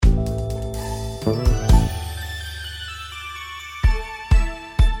Hello,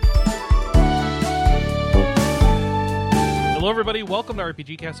 everybody. Welcome to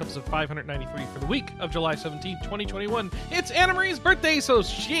RPG Cast episode 593 for the week of July 17, 2021. It's Anna Marie's birthday, so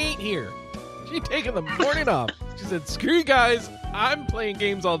she ain't here. She taking the morning off. She said, screw you guys. I'm playing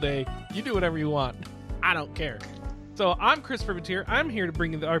games all day. You do whatever you want. I don't care. So I'm Chris Privateer. I'm here to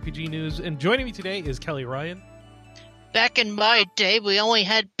bring you the RPG news, and joining me today is Kelly Ryan. Back in my day, we only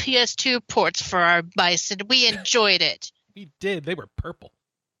had PS2 ports for our mice, and we enjoyed it. We did. They were purple.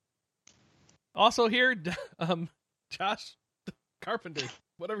 Also here, Josh Carpenter,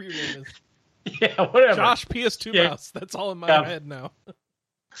 whatever your name is. Yeah, whatever. Josh PS2 mouse. That's all in my head now.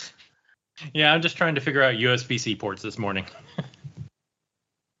 Yeah, I'm just trying to figure out USB-C ports this morning.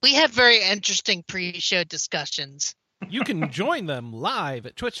 We have very interesting pre-show discussions. You can join them live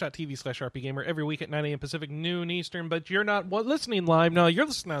at twitch.tv/rpgamer every week at 9 a.m. Pacific, noon Eastern, but you're not listening live. No, you're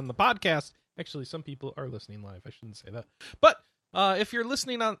listening on the podcast. Actually, some people are listening live. I shouldn't say that. But if you're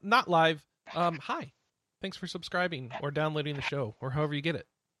listening on not live, hi. Thanks for subscribing or downloading the show or however you get it.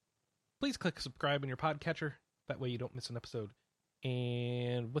 Please click subscribe in your podcatcher. That way you don't miss an episode.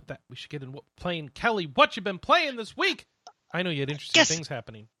 And with that, we should get in playing. Kelly, what you been playing this week? I know you had interesting things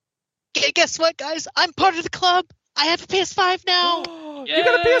happening. Guess what, guys? I'm part of the club. I have a PS5 now. You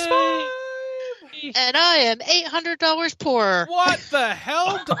got a PS5! And I am $800 poorer. What the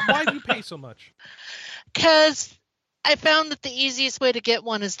hell? Why do you pay so much? Because I found that the easiest way to get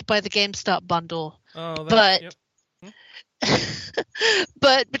one is to buy the GameStop bundle. Oh, but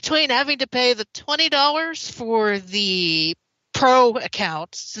but between having to pay the $20 for the Pro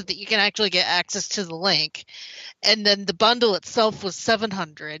account so that you can actually get access to the link, and then the bundle itself was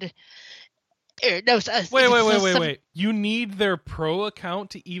 $700. Wait. You need their Pro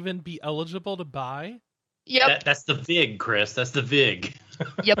account to even be eligible to buy? Yep. That's the VIG, Chris. That's the VIG.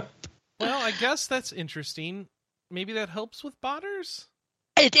 Yep. Well, I guess that's interesting. Maybe that helps with botters?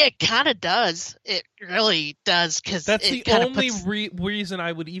 It kind of does. It really does. Cause that's the only reason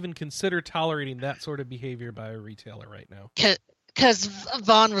I would even consider tolerating that sort of behavior by a retailer right now. Because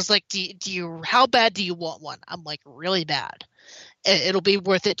Vaughn was like, how bad do you want one? I'm like, really bad. It'll be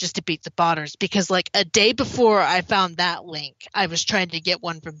worth it just to beat the botters. Because like a day before I found that link, I was trying to get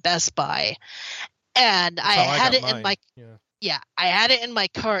one from Best Buy. And I had it in my... Yeah, I had it in my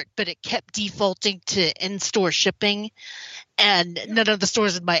cart, but it kept defaulting to in-store shipping, and none of the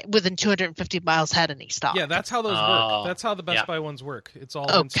stores within 250 miles had any stock. Yeah, that's how those work. That's how the Best Buy ones work. It's all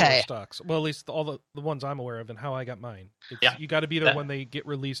in-store stocks. Well, at least all the ones I'm aware of and how I got mine. You got to be there when they get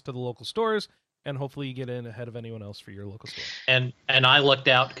released to the local stores, and hopefully you get in ahead of anyone else for your local store. And I lucked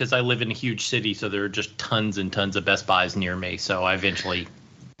out because I live in a huge city, so there are just tons and tons of Best Buys near me. So I eventually,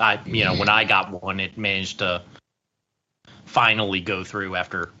 when I got one, it managed to finally go through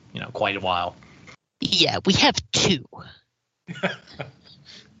after quite a while. Yeah, we have two.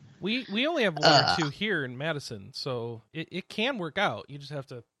 we only have one or two here in Madison, so it can work out. You just have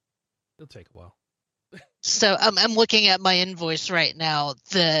to. It'll take a while. So I'm looking at my invoice right now.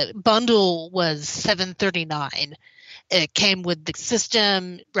 The bundle was $739. It came with the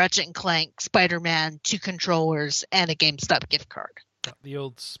system, Ratchet and Clank, Spider-Man, 2 controllers, and a GameStop gift card. The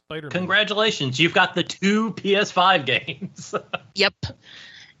old Spider-Man. Congratulations, you've got the 2 PS5 games. Yep.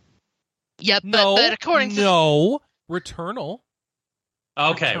 But according to Returnal.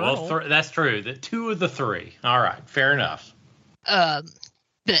 Okay, Returnal. Well, that's true. The 2 of the 3. All right, fair enough. But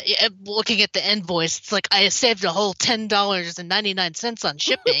looking at the invoice, it's like I saved a whole $10.99 on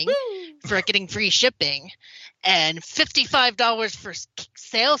shipping for getting free shipping, and $55 for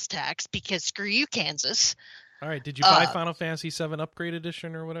sales tax because screw you, Kansas. All right, did you buy Final Fantasy VII Upgrade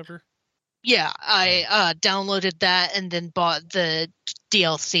Edition or whatever? Yeah, I downloaded that and then bought the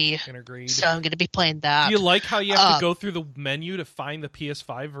DLC. Agreed. So I'm going to be playing that. Do you like how you have to go through the menu to find the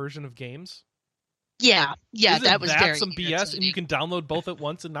PS5 version of games? Yeah, that was very some BS, and you can download both at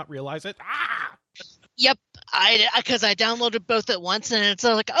once and not realize it? Ah! Yep, because I downloaded both at once, and it's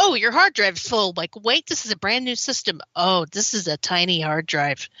like, oh, your hard drive's full. Like, wait, this is a brand new system. Oh, this is a tiny hard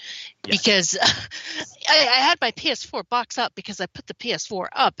drive. Yes. Because I had my PS4 box up because I put the PS4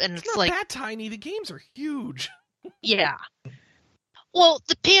 up, and it's not like that tiny. The games are huge. Yeah. Well,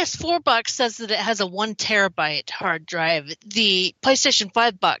 the PS4 box says that it has a 1 terabyte hard drive. The PlayStation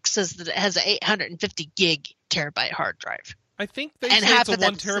 5 box says that it has an 850 gig terabyte hard drive. I think they say it's a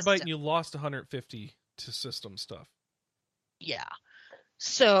 1 terabyte and you lost 150 to system stuff. Yeah.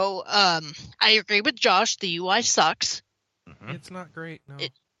 So, I agree with Josh. The UI sucks. Mm-hmm. It's not great, no.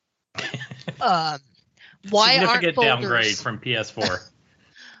 Why significant aren't folders, downgrade from PS4.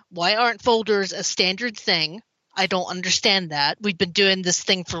 Why aren't folders a standard thing? I don't understand that. We've been doing this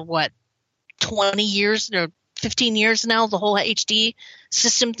thing for, 20 years or 15 years now, the whole HD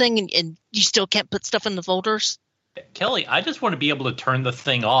system thing, and you still can't put stuff in the folders? Kelly, I just want to be able to turn the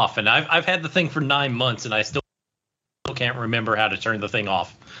thing off, and I've had the thing for 9 months, and I still can't remember how to turn the thing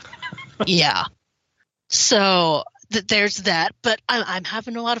off. Yeah. So there's that, but I'm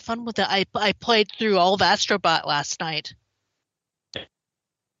having a lot of fun with it. I played through all of Astrobot last night.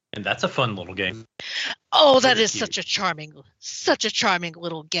 And that's a fun little game. Oh, that is such a charming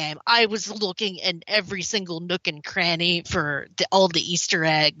little game. I was looking in every single nook and cranny for all the Easter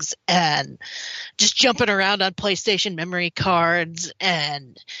eggs and just jumping around on PlayStation memory cards.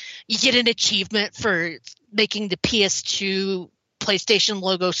 And you get an achievement for making the PS2 PlayStation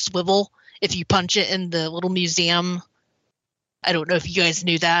logo swivel if you punch it in the little museum. I don't know if you guys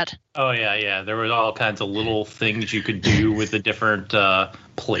knew that. Oh, yeah. There were all kinds of little things you could do with the different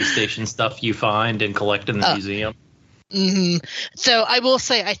PlayStation stuff you find and collect in the museum. Mm-hmm. So I will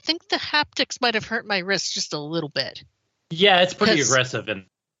say, I think the haptics might have hurt my wrist just a little bit. Yeah, it's pretty aggressive in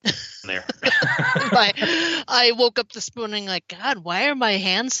there. I woke up this morning like, God, why are my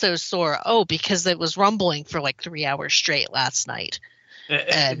hands so sore? Oh, because it was rumbling for like 3 hours straight last night.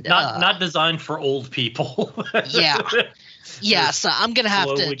 And not designed for old people. Yeah, so I'm going to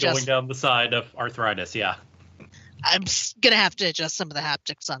have to adjust. Going down the side of arthritis, yeah. I'm going to have to adjust some of the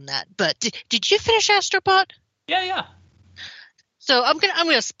haptics on that. But did you finish Astrobot? Yeah. So I'm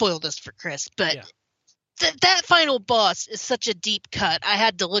gonna spoil this for Chris, but that final boss is such a deep cut. I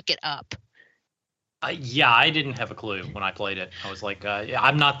had to look it up. I didn't have a clue when I played it. I was like,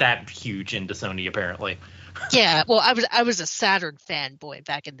 I'm not that huge into Sony, apparently. Yeah, well, I was a Saturn fanboy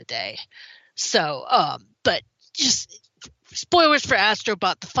back in the day. So, but just spoilers for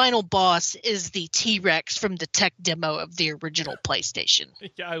Astrobot. The final boss is the T-Rex from the tech demo of the original PlayStation.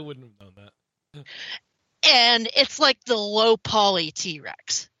 Yeah, I wouldn't have known that. And it's like the low poly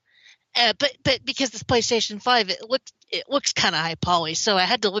T-Rex. But because it's PlayStation 5, it looks kind of high poly. So I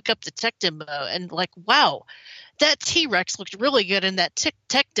had to look up the tech demo and like, wow, that T-Rex looked really good in that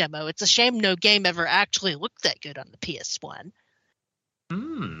tech demo. It's a shame no game ever actually looked that good on the PS1.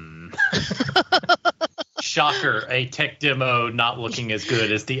 Shocker, a tech demo not looking as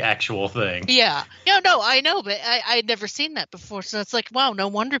good as the actual thing. Yeah. No, I know, but I'd never seen that before. So it's like, wow, no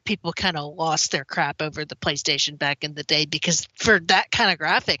wonder people kind of lost their crap over the PlayStation back in the day, because for that kind of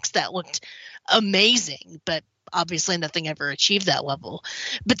graphics, that looked amazing, but obviously nothing ever achieved that level.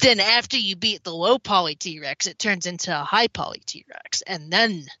 But then after you beat the low poly T-Rex, it turns into a high poly T-Rex, and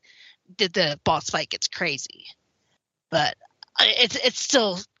then the boss fight gets crazy. But it's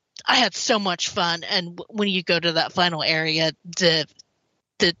still, I had so much fun. And when you go to that final area, it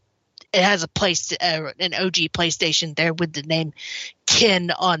has an OG PlayStation there with the name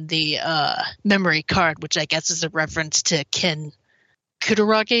Kin on the memory card, which I guess is a reference to Ken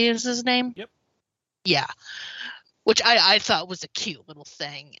Kutaragi is his name. Yep. Yeah. Which I thought was a cute little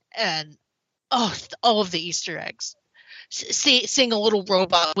thing. And all of the Easter eggs. Seeing a little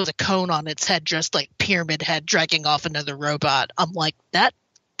robot with a cone on its head, dressed like Pyramid Head, dragging off another robot. I'm like,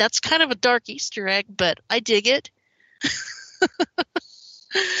 that's kind of a dark Easter egg, but I dig it.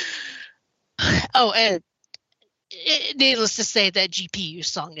 Oh, and needless to say, that GPU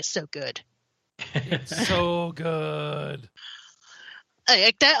song is so good. It's so good.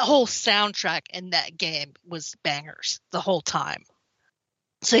 Like that whole soundtrack in that game was bangers the whole time.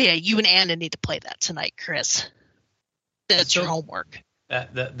 So yeah, you and Anna need to play that tonight, Chris. That's your homework.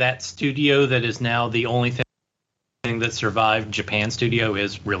 That studio that is now the only thing that survived Japan Studio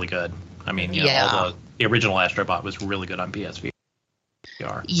is really good. I mean, all the original Astrobot was really good on PSVR.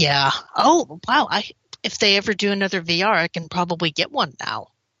 Yeah. Oh, wow. If they ever do another VR, I can probably get one now.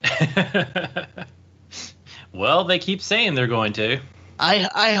 Well, they keep saying they're going to.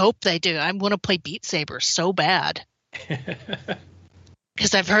 I hope they do. I want to play Beat Saber so bad.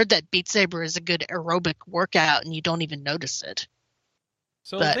 Because I've heard that Beat Saber is a good aerobic workout and you don't even notice it.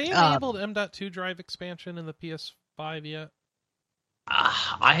 So they enabled M.2 drive expansion in the PS5 yet?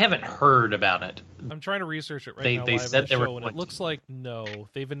 I haven't heard about it. I'm trying to research it now. They said they were, and it looks like no.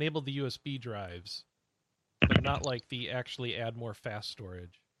 They've enabled the USB drives, but not like the actually add more fast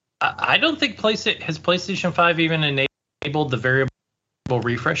storage. I don't think PlayStation 5 even enabled the variable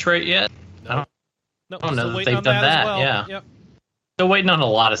refresh rate yet. No. I don't know that they've done that. Well. Yeah. Yep. Still waiting on a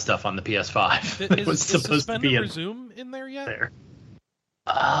lot of stuff on the PS5. Is suspend and resume in there yet? There.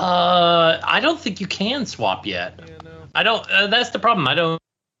 I don't think you can swap yet. Yeah, no. I don't. That's the problem. I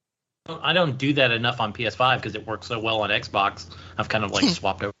don't do that enough on PS5 because it works so well on Xbox. I've kind of like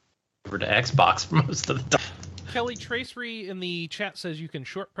swapped over to Xbox for most of the time. Kelly Tracery in the chat says you can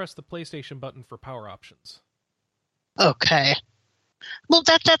short press the PlayStation button for power options. Okay. Well,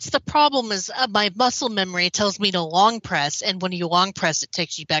 that's the problem is my muscle memory tells me to long press, and when you long press, it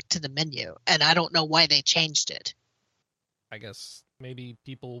takes you back to the menu, and I don't know why they changed it. I guess maybe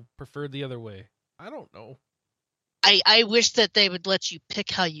people preferred the other way. I don't know. I wish that they would let you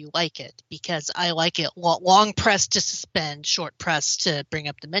pick how you like it, because I like it long press to suspend, short press to bring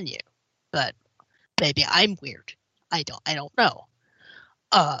up the menu. But maybe I'm weird. I don't know.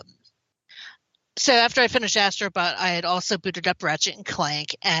 So after I finished Astrobot, I had also booted up Ratchet and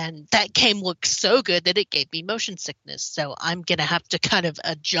Clank, and that game looked so good that it gave me motion sickness. So I'm going to have to kind of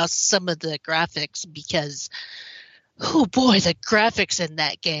adjust some of the graphics because, oh boy, the graphics in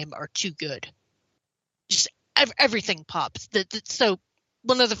that game are too good. Just everything pops. So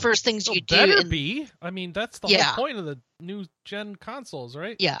one of the first things you do... Better be. I mean, that's the whole point of the new gen consoles,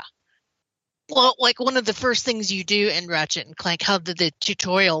 right? Yeah. Well, like one of the first things you do in Ratchet and Clank, how the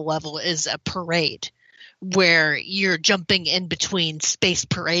tutorial level is a parade where you're jumping in between space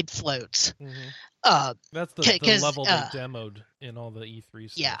parade floats. Mm-hmm. That's the level they demoed in all the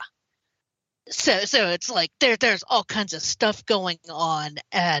E3 stuff. Yeah. So it's like there's all kinds of stuff going on,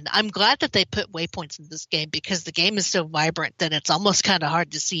 and I'm glad that they put waypoints in this game because the game is so vibrant that it's almost kind of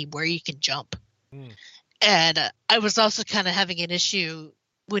hard to see where you can jump. And I was also kind of having an issue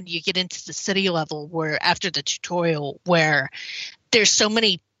when you get into the city level where after the tutorial where there's so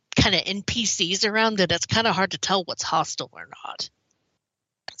many kind of NPCs around that it's kind of hard to tell what's hostile or not.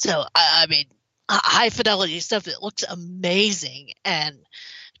 So, I mean, high fidelity stuff, it looks amazing. And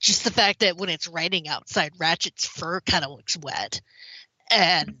just the fact that when it's raining outside, Ratchet's fur kind of looks wet.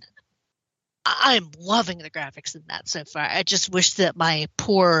 And I'm loving the graphics in that so far. I just wish that my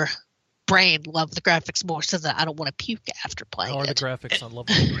poor brain loved the graphics more so that I don't want to puke after playing it. How are the graphics on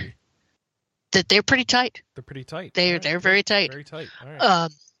level 3? That they're pretty tight. They're pretty tight. They're very tight. Very tight. All right.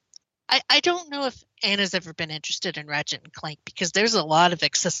 I don't know if Anna's ever been interested in Ratchet and Clank because there's a lot of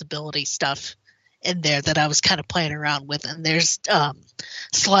accessibility stuff in there that I was kind of playing around with, and there's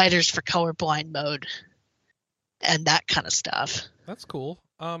sliders for colorblind mode and that kind of stuff. That's cool.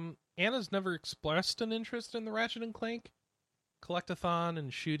 Anna's never expressed an interest in the Ratchet and Clank collectathon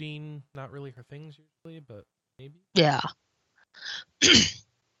and shooting. Not really her things usually, but maybe. Yeah.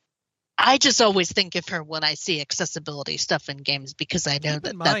 I just always think of her when I see accessibility stuff in games because I know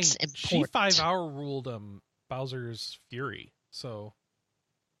that that's important. She 5-hour ruled Bowser's Fury, so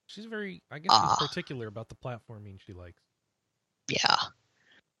she's very, I guess, she's particular about the platforming she likes. Yeah,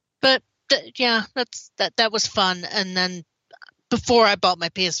 but that was fun. And then before I bought my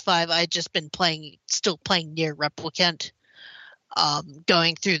PS5, I'd just been still playing Nier Replicant,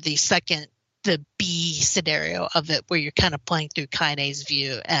 going through the B scenario of it where you're kind of playing through Kaine's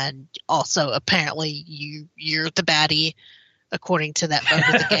view, and also apparently you're the baddie according to that mode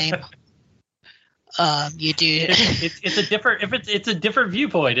of the game. You do. It's a different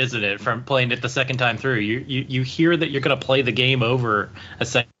viewpoint, isn't it, from playing it the second time through? You hear that you're going to play the game over a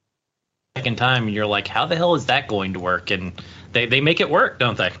second time, and you're like, how the hell is that going to work? And they make it work,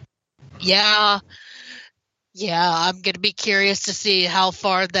 don't they? Yeah. Yeah, I'm going to be curious to see how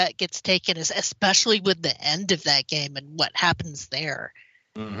far that gets taken, especially with the end of that game and what happens there,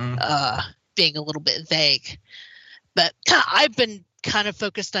 being a little bit vague. But I've been kind of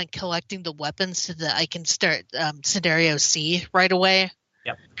focused on collecting the weapons so that I can start Scenario C right away.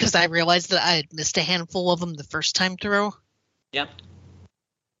 Yep. Because I realized that I had missed a handful of them the first time through. Yep.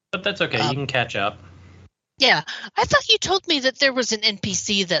 But that's okay. You can catch up. Yeah. I thought you told me that there was an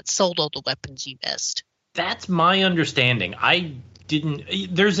NPC that sold all the weapons you missed. That's my understanding.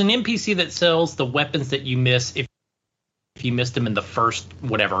 There's an NPC that sells the weapons that you miss if you missed them in the first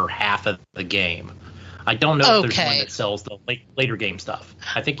half of the game. I don't know if there's one that sells the later game stuff.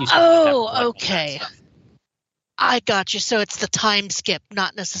 I think you. Okay. I got you. So it's the time skip,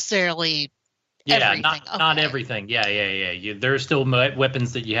 not necessarily. Yeah, not everything. Yeah. There's still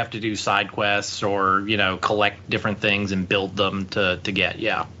weapons that you have to do side quests or collect different things and build them to get.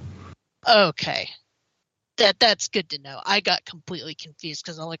 Yeah. Okay. That's good to know. I got completely confused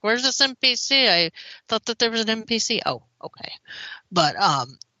because I'm like, "Where's this NPC?" I thought that there was an NPC. Oh, okay. But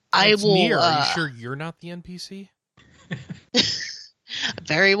I will. Nier. Are you sure you're not the NPC?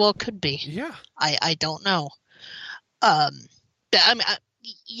 Very well could be. Yeah. I don't know. I mean,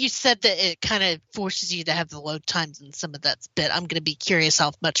 you said that it kind of forces you to have the load times and some of that bit. I'm going to be curious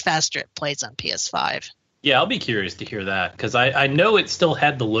how much faster it plays on PS5. Yeah, I'll be curious to hear that because I know it still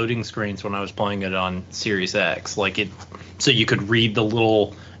had the loading screens when I was playing it on Series X, so you could read the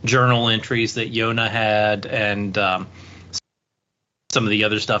little journal entries that Yona had and some of the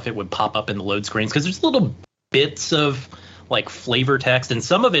other stuff. It would pop up in the load screens because there's little bits of flavor text and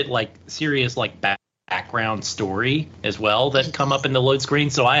some of it serious background story as well that come up in the load screen.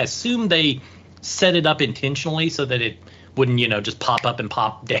 So I assume they set it up intentionally so that it wouldn't, just pop up and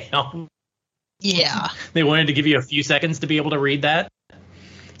pop down. Yeah. They wanted to give you a few seconds to be able to read that.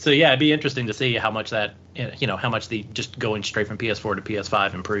 So yeah, it'd be interesting to see how much that, how much the just going straight from PS4 to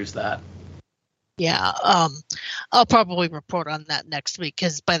PS5 improves that. Yeah, I'll probably report on that next week,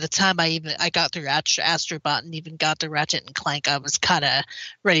 because by the time I got through Astrobot and even got to Ratchet and Clank, I was kind of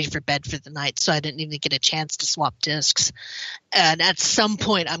ready for bed for the night, so I didn't even get a chance to swap discs. And at some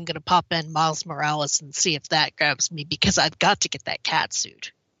point, I'm going to pop in Miles Morales and see if that grabs me, because I've got to get that cat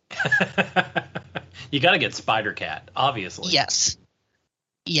suit. You got to get Spider-Cat, obviously. Yes.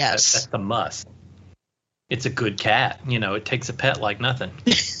 That's the must. It's a good cat. It takes a pet like nothing.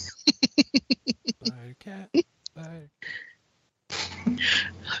 Cat.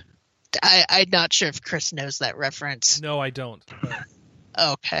 I'm not sure if Chris knows that reference. No, I don't.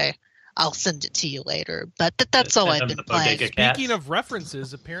 Okay. I'll send it to you later. But that's all I've been playing. Speaking of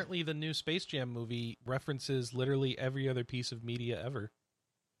references, apparently the new Space Jam movie references literally every other piece of media ever.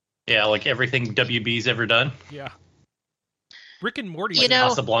 Yeah, like everything WB's ever done. Yeah. Rick and Morty.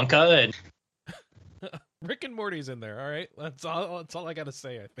 Casablanca and Rick and Morty's in there. All right, that's all I gotta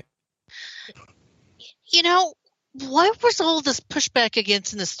say. I think. Why was all this pushback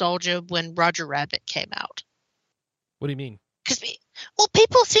against nostalgia when Roger Rabbit came out? What do you mean? Because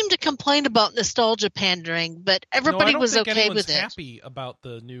people seem to complain about nostalgia pandering, but everybody was okay with it. Happy about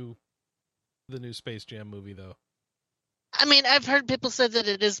the new Space Jam movie, though. I mean, I've heard people say that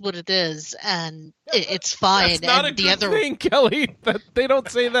it is what it is, and it's fine. That's not a good thing, Kelly. They don't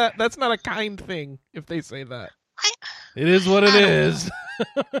say that. That's not a kind thing if they say that. It is what it is.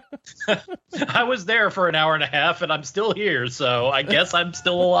 I was there for an hour and a half, and I'm still here, so I guess I'm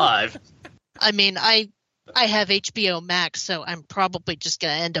still alive. I mean, I have HBO Max, so I'm probably just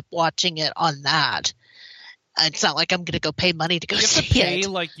going to end up watching it on that. It's not like I'm going to go pay money to go see it. You have to pay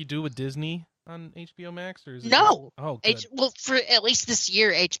like you do with Disney on HBO Max? Or is it no. Oh, good. Well, for at least this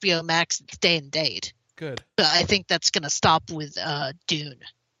year, HBO Max, it's day and date. Good. But I think that's going to stop with Dune.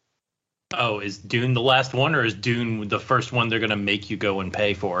 Oh, is Dune the last one, or is Dune the first one they're going to make you go and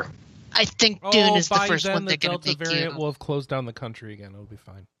pay for? I think Dune is the first one they're going to make you. The Delta variant will have closed down the country again. It'll be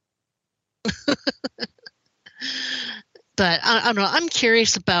fine. But I don't know. I'm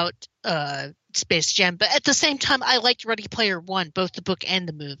curious about Space Jam, but at the same time, I liked Ready Player One, both the book and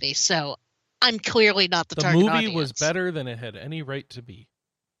the movie. So I'm clearly not the target audience. The movie was better than it had any right to be.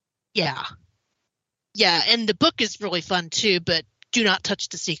 Yeah, and the book is really fun too. But do not touch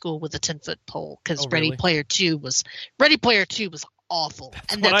the sequel with a 10-foot pole, because Ready Player 2 was awful.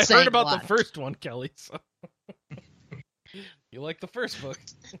 That's and what I heard about the first one, Kelly. So. You like the first book?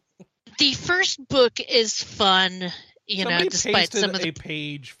 The first book is fun, Somebody despite pasted some of a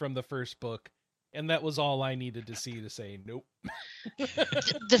page from the first book, and that was all I needed to see to say nope.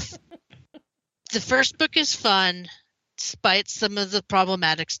 the first book is fun, despite some of the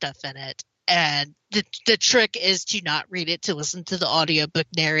problematic stuff in it. And the trick is to not read it, to listen to the audiobook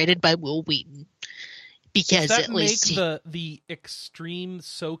narrated by Will Wheaton. Because does that at least make the extreme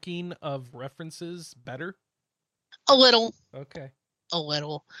soaking of references better? A little. Okay. A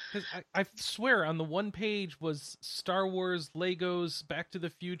little. Because I swear on the one page was Star Wars, Legos, Back to the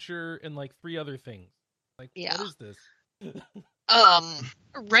Future, and like 3 other things. Like, yeah. What is this?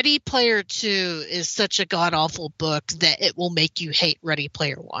 Ready Player 2 is such a god-awful book that it will make you hate Ready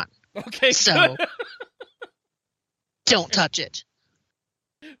Player 1. Okay, so don't touch it.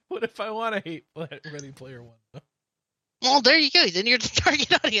 What if I want to hate Ready Player 1? Well, there you go. Then you're the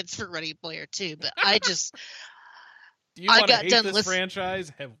target audience for Ready Player 2. But I just... Do you want to hate this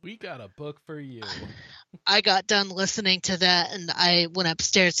franchise? Have we got a book for you? I got done listening to that, and I went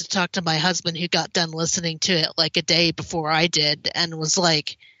upstairs to talk to my husband, who got done listening to it like a day before I did, and was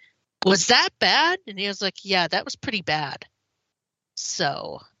like, was that bad? And he was like, yeah, that was pretty bad.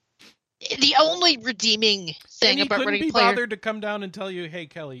 So... The only redeeming thing about Ready Player... And he couldn't be bothered to come down and tell you, hey,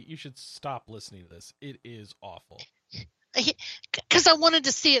 Kelly, you should stop listening to this. It is awful. Because I wanted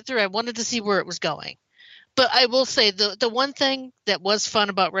to see it through. I wanted to see where it was going. But I will say, the one thing that was fun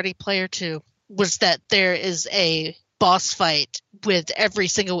about Ready Player 2 was that there is a boss fight with every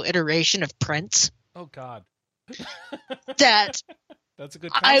single iteration of Prince. Oh, God. That's a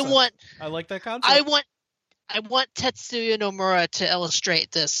good concept. I like that concept. I want Tetsuya Nomura to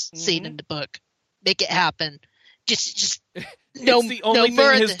illustrate this scene in the book. Make it happen. Just it's the only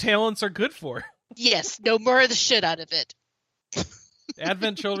thing his talents are good for. Yes, Nomura the shit out of it.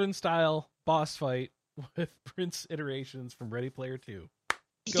 Advent Children style boss fight with Prince iterations from Ready Player 2.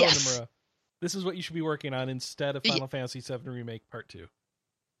 Go, yes. Nomura. This is what you should be working on instead of Final Fantasy VII Remake Part 2.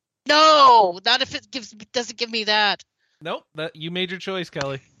 No, not if it doesn't give me that. Nope, that you made your choice,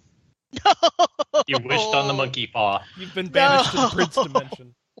 Kelly. No. You wished on the monkey paw. You've been banished to the Prince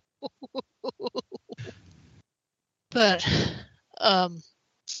dimension. But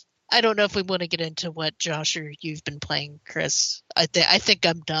I don't know if we want to get into what Josh or you've been playing, Chris. I think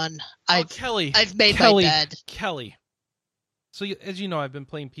I'm done. Kelly, I've made Kelly, my bed. Kelly. So as you know, I've been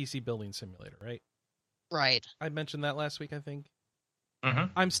playing PC Building Simulator, right? Right. I mentioned that last week, I think.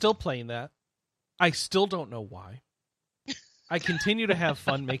 Mm-hmm. I'm still playing that. I still don't know why. I continue to have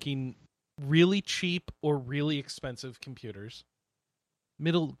fun making really cheap or really expensive computers.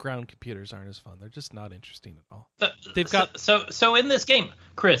 Middle ground computers aren't as fun. They're just not interesting at all. They've got so in this game,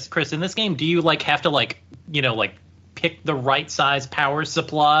 Chris, in this game, do you have to pick the right size power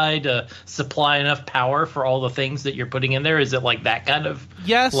supply to supply enough power for all the things that you're putting in there? Is it like that kind of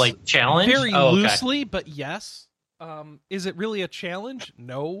challenge? Very loosely, but yes. Is it really a challenge?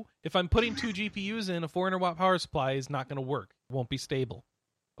 No. If I'm putting 2 GPUs in, a 400-watt power supply is not going to work. It won't be stable.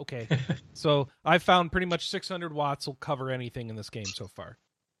 Okay. So I found pretty much 600 watts will cover anything in this game so far.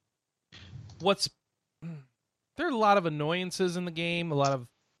 There are a lot of annoyances in the game, a lot of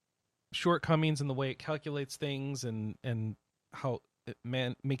shortcomings in the way it calculates things and how it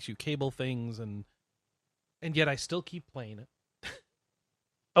makes you cable things, and yet I still keep playing it.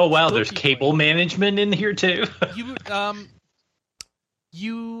 Oh wow, there's cable management in here too.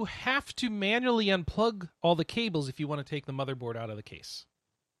 You have to manually unplug all the cables if you want to take the motherboard out of the case.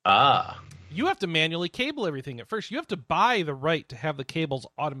 You have to manually cable everything at first. You have to buy the right to have the cables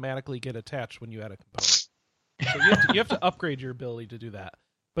automatically get attached when you add a component. So you have to upgrade your ability to do that.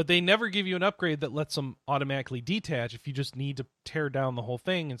 But they never give you an upgrade that lets them automatically detach if you just need to tear down the whole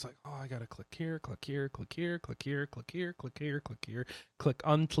thing. It's like, oh, I got to click here, click here, click here, click here, click here, click here, click here, click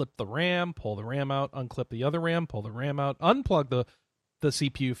unclip the RAM, pull the RAM out, unclip the other RAM, pull the RAM out, unplug the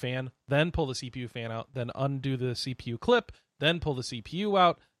CPU fan, then pull the CPU fan out, then undo the CPU clip, then pull the CPU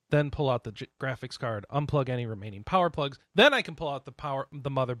out, then pull out the graphics card, unplug any remaining power plugs. Then I can pull out the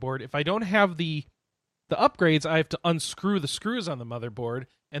motherboard. If I don't have the upgrades, I have to unscrew the screws on the motherboard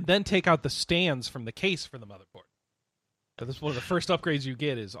and then take out the stands from the case for the motherboard. So this is one of the first upgrades you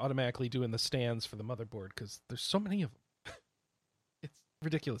get is automatically doing the stands for the motherboard because there's so many of them. It's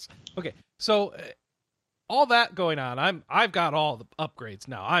ridiculous. Okay, so all that going on, I've got all the upgrades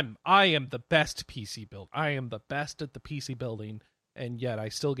now. I am the best PC build. I am the best at the PC building, and yet I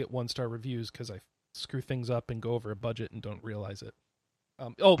still get 1-star reviews because I screw things up and go over a budget and don't realize it.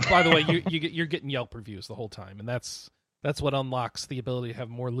 By the way, you're getting Yelp reviews the whole time, and that's what unlocks the ability to have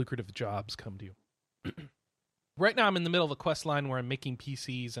more lucrative jobs come to you. Right now, I'm in the middle of a quest line where I'm making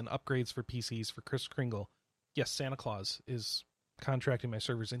PCs and upgrades for PCs for Kris Kringle. Yes, Santa Claus is contracting my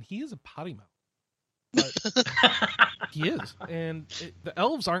servers, and he is a potty mouth. But he is, and the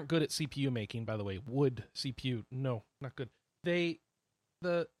elves aren't good at CPU making. By the way, wood CPU, no, not good. I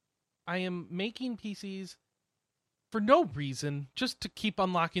am making PCs for no reason, just to keep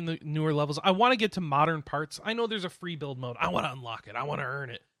unlocking the newer levels. I want to get to modern parts. I know there's a free build mode. I want to unlock it. I want to earn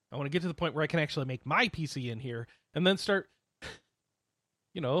it. I want to get to the point where I can actually make my PC in here and then start,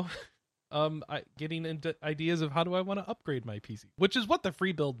 getting into ideas of how do I want to upgrade my PC, which is what the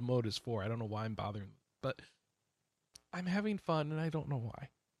free build mode is for. I don't know why I'm bothering, but I'm having fun and I don't know why.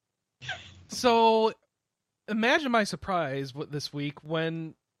 So imagine my surprise this week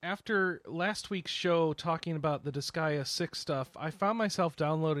when, after last week's show talking about the Disgaea 6 stuff, I found myself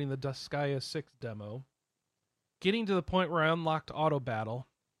downloading the Disgaea 6 demo, getting to the point where I unlocked Auto Battle,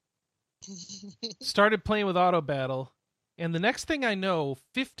 started playing with Auto Battle, and the next thing I know,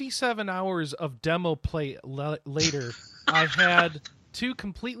 57 hours of demo play later, I had 2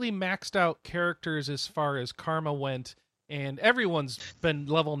 completely maxed out characters as far as Karma went, and everyone's been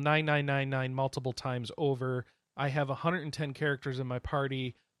level 9999 multiple times over. I have 110 characters in my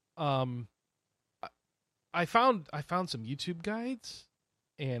party. I found some YouTube guides,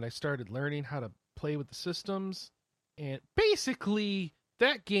 and I started learning how to play with the systems, and basically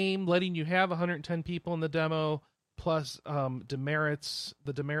that game letting you have 110 people in the demo plus the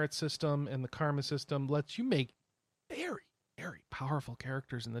demerit system and the karma system lets you make very, very powerful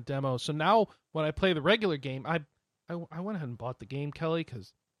characters in the demo. So now when I play the regular game, I went ahead and bought the game, Kelly,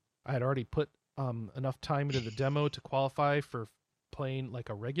 because I had already put enough time into the demo to qualify for playing like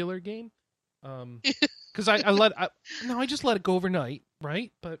a regular game. Because I just let it go overnight,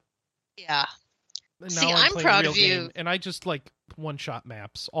 right? But yeah. Now See, I'm proud of you. And I just like one-shot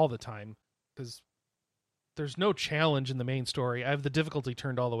maps all the time because there's no challenge in the main story. I have the difficulty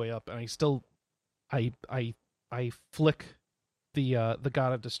turned all the way up, and I still I flick the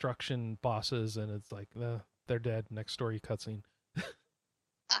God of Destruction bosses, and it's like they're dead. Next story cutscene.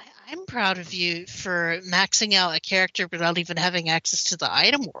 proud of you for maxing out a character without even having access to the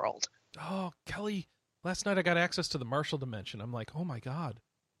item world. Oh, Kelly, last night I got access to the Marshall Dimension. I'm like, oh my god.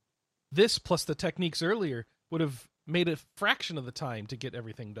 This plus the techniques earlier would have made a fraction of the time to get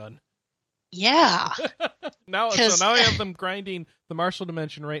everything done. Yeah. now I have them grinding the Marshall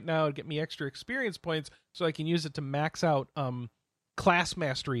Dimension right now to get me extra experience points so I can use it to max out class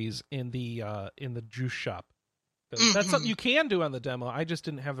masteries in the juice shop. That's something you can do on the demo. I just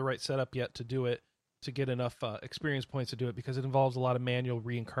didn't have the right setup yet to do it, to get enough experience points to do it, because it involves a lot of manual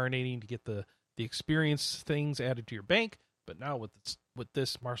reincarnating to get the experience things added to your bank. But now with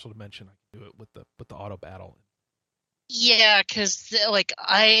this Marshall Dimension, I can do it with the auto battle. Yeah, because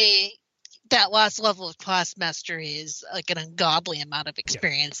that last level of class mastery is like an ungodly amount of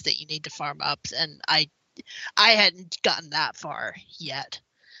experience that you need to farm up, and I hadn't gotten that far yet.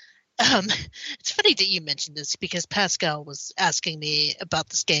 It's funny that you mentioned this, because Pascal was asking me about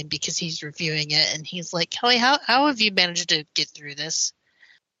this game because he's reviewing it, and he's like, Kelly, how have you managed to get through this?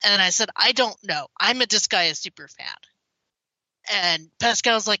 And I said, I don't know. I'm a Disgaea super fan. And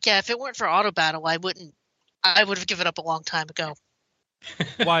Pascal's like, yeah, if it weren't for auto battle, I would have given up a long time ago.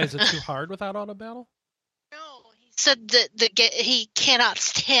 Why, is it too hard without auto battle? No, he said that he cannot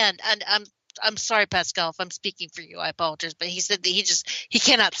stand, and I'm sorry, Pascal, if I'm speaking for you, I apologize, but he said that he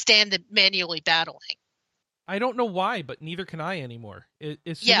cannot stand the manually battling. I don't know why, but neither can I anymore.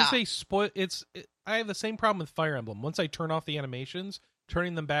 As soon as they spoil, I have the same problem with Fire Emblem. Once I turn off the animations,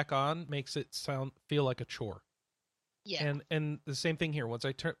 turning them back on makes it feel like a chore. Yeah. And the same thing here. Once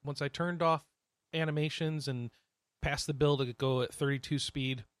I turned off animations and passed the build to go at 32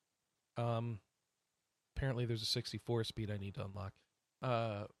 speed, apparently there's a 64 speed I need to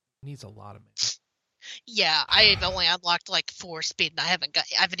unlock. Needs a lot of mana. Yeah, I've only unlocked like 4 speed, and I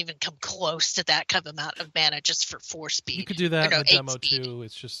haven't even come close to that kind of amount of mana just for 4 speed. You could do that in the demo speed. too.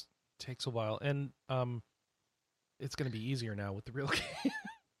 It's just takes a while, and it's going to be easier now with the real game.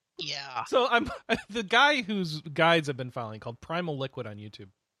 Yeah. So the guy whose guides I've been following, called Primal Liquid on YouTube.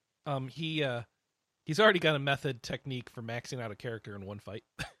 He's already got a method technique for maxing out a character in one fight.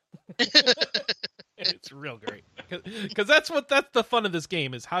 It's real great, because that's the fun of this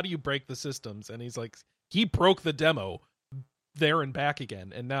game, is how do you break the systems. And he's like, he broke the demo there and back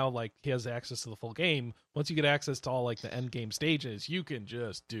again, and now like he has access to the full game. Once you get access to all like the end game stages, you can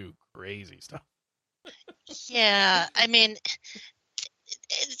just do crazy stuff. Yeah, I mean,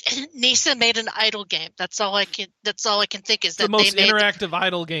 Nisa made an idle game. That's all I can think is that the most they made interactive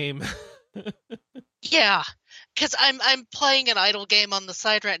idle game. Yeah, because I'm playing an idle game on the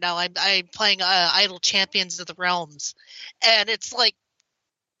side right now. I'm playing Idle Champions of the Realms, and it's like,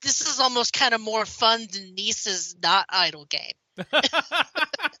 this is almost kind of more fun than Nisa's not idle game, and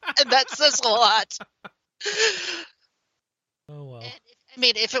that says a lot. Oh well. And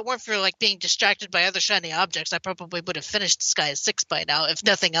if it weren't for like being distracted by other shiny objects, I probably would have finished Disgaea 6 by now. If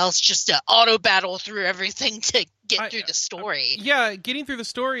nothing else, just to auto battle through everything to get through the story. Yeah, getting through the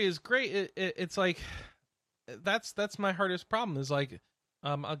story is great. It's like that's my hardest problem. Is like,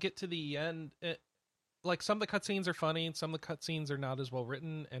 I'll get to the end. Like some of the cutscenes are funny, and some of the cutscenes are not as well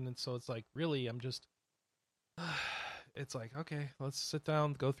written, and so it's like, really, I'm just. It's like, okay, let's sit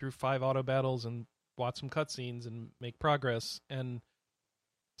down, go through 5 auto battles, and watch some cutscenes and make progress. And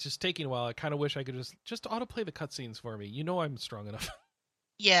it's just taking a while. I kind of wish I could just autoplay the cutscenes for me. You know, I'm strong enough.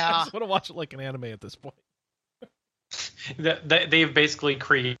 Yeah. I just want to watch it like an anime at this point. They've basically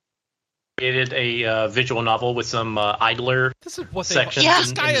created a visual novel with some idler This is what sections. Yeah.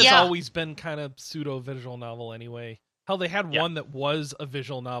 This guy has always been kind of pseudo visual novel anyway. Hell, they had one that was a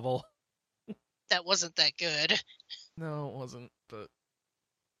visual novel. That wasn't that good. No, it wasn't. But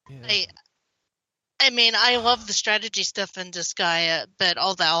yeah. I mean, I love the strategy stuff in Disgaea, but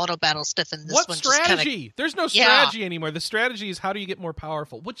all the auto battle stuff in this What one strategy? just There's no strategy anymore. The strategy is how do you get more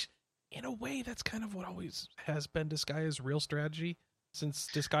powerful, which in a way that's kind of what always has been Disgaea's real strategy since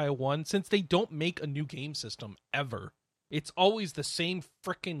Disgaea 1, since they don't make a new game system ever. It's always the same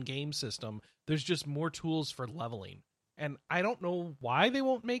frickin' game system. There's just more tools for leveling. And I don't know why they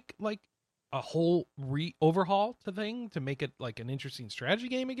won't make like a whole overhaul to thing to make it like an interesting strategy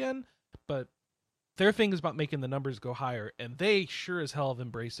game again, but their thing is about making the numbers go higher, and they sure as hell have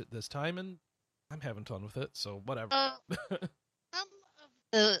embraced it this time, and I'm having fun with it, so whatever. some of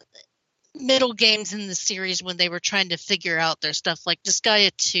the middle games in the series, when they were trying to figure out their stuff, like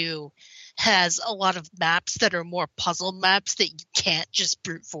Disgaea 2 has a lot of maps that are more puzzle maps that you can't just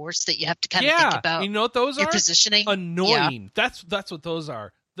brute force, that you have to kind of think about. You know what those your are? positioning. Annoying. Yeah. That's what those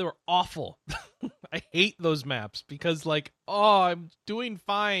are. They're awful. I hate those maps because like, oh, I'm doing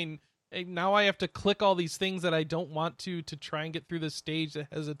fine. And now I have to click all these things that I don't want to try and get through this stage that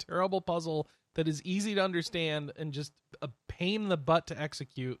has a terrible puzzle that is easy to understand and just a pain in the butt to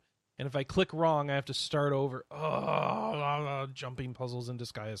execute. And if I click wrong, I have to start over. Oh, jumping puzzles in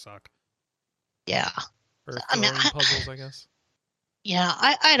Disgaea suck. Yeah. Or throwing puzzles, I guess. Yeah,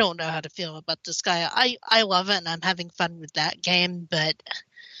 I don't know how to feel about Disgaea. I love it, and I'm having fun with that game, but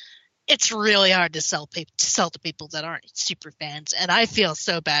it's really hard to sell to people that aren't super fans. And I feel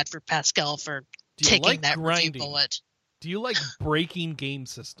so bad for Pascal for taking that review bullet. Do you like breaking game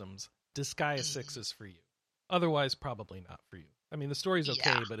systems? Disgaea 6 is for you. Otherwise, probably not for you. I mean, the story's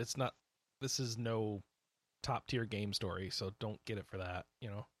okay, but it's not. This is no top tier game story, so don't get it for that. You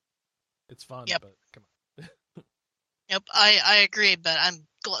know, it's fun, but come on. Yep, I agree, but I'm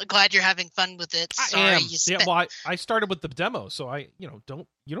glad you're having fun with it. Sorry, I am. I started with the demo, so you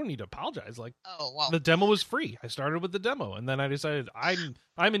don't need to apologize. Like, the demo was free. I started with the demo, and then I decided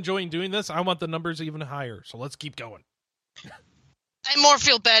I'm enjoying doing this. I want the numbers even higher, so let's keep going. I more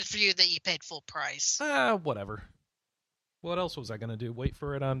feel bad for you that you paid full price. Whatever. What else was I going to do? Wait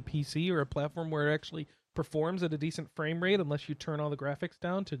for it on PC or a platform where it actually performs at a decent frame rate unless you turn all the graphics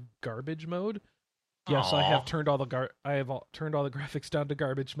down to garbage mode? Yes, I have turned all the graphics down to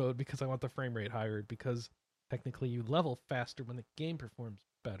garbage mode because I want the frame rate higher, because technically you level faster when the game performs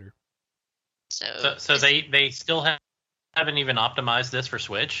better. So they still haven't even optimized this for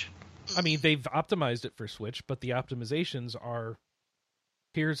Switch? I mean, they've optimized it for Switch, but the optimizations are,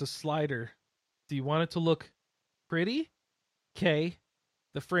 here's a slider. Do you want it to look pretty? Okay,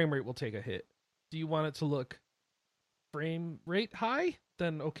 the frame rate will take a hit. Do you want it to look frame rate high?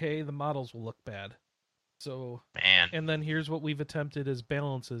 Then okay, the models will look bad. So, and then here's what we've attempted as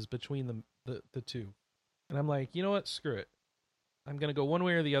balances between the two. And I'm like, you know what? Screw it. I'm going to go one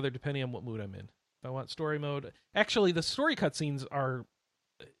way or the other depending on what mood I'm in. If I want story mode. Actually, the story cutscenes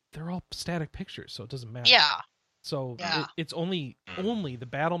they're all static pictures, so it doesn't matter. Yeah. So it's only the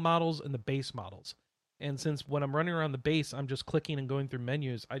battle models and the base models. And since when I'm running around the base, I'm just clicking and going through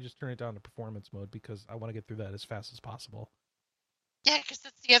menus, I just turn it down to performance mode because I want to get through that as fast as possible. Yeah, because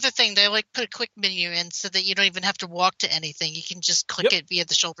that's the other thing. They put a quick menu in so that you don't even have to walk to anything. You can just click it via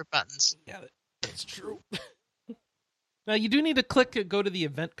the shoulder buttons. Yeah, that's true. Now, you do need to go to the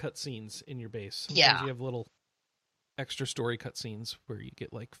event cutscenes in your base. Sometimes you have little extra story cutscenes where you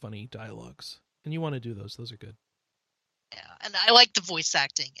get funny dialogues. And you want to do those. Those are good. Yeah, and I like the voice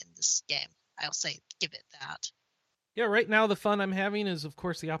acting in this game. I'll give it that. Yeah, right now the fun I'm having is, of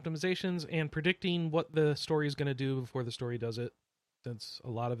course, the optimizations and predicting what the story is going to do before the story does it, since a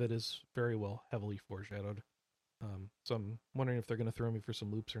lot of it is very well heavily foreshadowed. So I'm wondering if they're going to throw me for some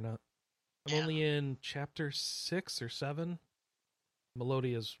loops or not. I'm only in chapter 6 or 7.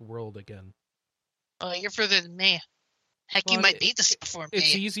 Melodia's world again. Oh, you're further than me. Heck, you might beat this before me.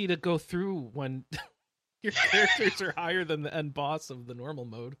 It's easy to go through when your characters are higher than the end boss of the normal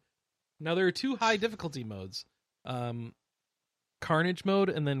mode. Now, there are 2 high difficulty modes. Carnage mode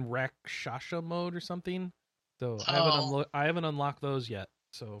and then Rakshasa mode or something. So I haven't unlocked those yet.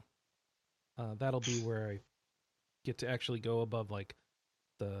 So that'll be where I get to actually go above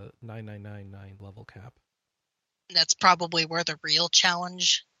the 9999 level cap. That's probably where the real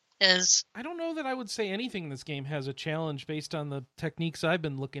challenge is. I don't know that I would say anything in this game has a challenge based on the techniques I've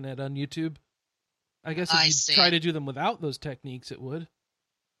been looking at on YouTube. I guess if you try to do them without those techniques, it would.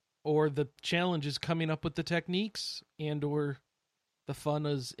 Or the challenge is coming up with the techniques, and or the fun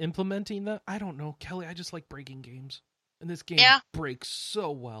is implementing them. I don't know, Kelly. I just like breaking games, and this game breaks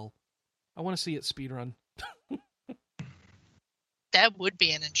so well. I want to see it speedrun. That would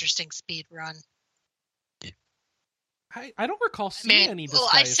be an interesting speed run. I don't recall seeing any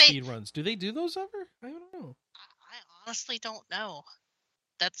Disgaea speedruns. Do they do those ever? I don't know. I honestly don't know.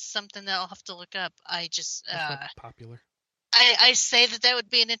 That's something that I'll have to look up. That's not popular. I say that would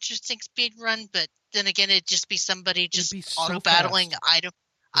be an interesting speed run, but then again, it'd just be somebody just auto battling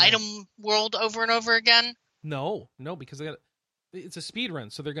item world over and over again. No, because it's a speed run,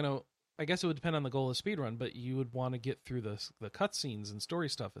 so they're gonna. I guess it would depend on the goal of speed run, but you would want to get through the cutscenes and story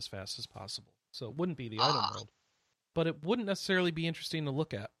stuff as fast as possible. So it wouldn't be the item world, but it wouldn't necessarily be interesting to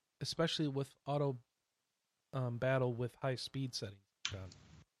look at, especially with auto battle with high speed settings.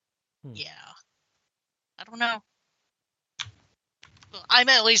 Yeah, I don't know. Well, I'm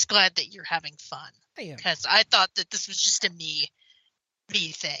at least glad that you're having fun. I am. Because I thought that this was just a me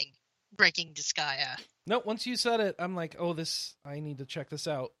thing, breaking Disgaea. No, once you said it, I'm like, oh, I need to check this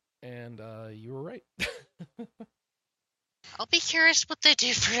out. And you were right. I'll be curious what they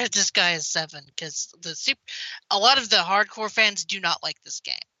do for Disgaea 7, because a lot of the hardcore fans do not like this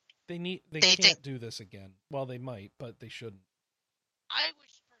game. They can't do this again. Well, they might, but they shouldn't. I wish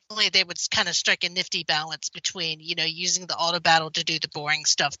they would kind of strike a nifty balance between, using the auto battle to do the boring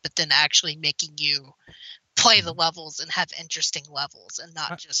stuff, but then actually making you play the levels and have interesting levels and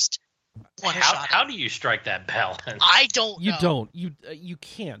not just one shot. How do you strike that balance? I don't know. You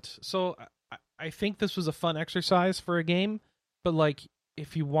can't. So I think this was a fun exercise for a game, but like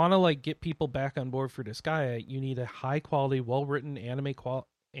if you want to like get people back on board for Disgaea, you need a high quality, well written anime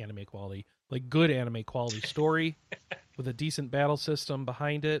quality, like good anime quality story with a decent battle system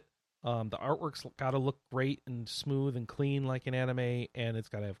behind it. The artwork's got to look great and smooth and clean like an anime, and it's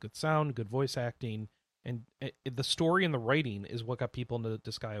got to have good sound, good voice acting, and the story and the writing is what got people into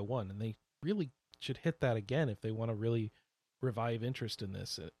Disgaea 1, and they really should hit that again if they want to really revive interest in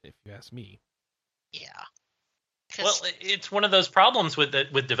this, if you ask me. Yeah. Well, it's one of those problems with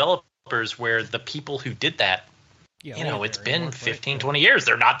developers where the people who did that, it's been 15, 20 years.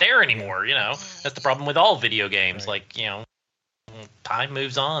 They're not there anymore, That's the problem with all video games. Right. Like, time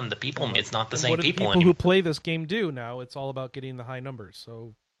moves on. The people, it's not the same people anymore. What do the people who play this game do now? It's all about getting the high numbers.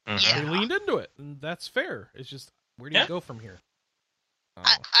 So they leaned into it, and that's fair. It's just, where do you go from here?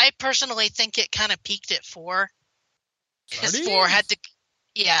 I personally think it kind of peaked at 4. Because 4 had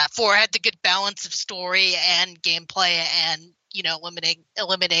the good balance of story and gameplay and, eliminating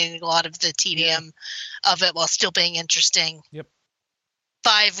a lot of the tedium of it while still being interesting. Yep.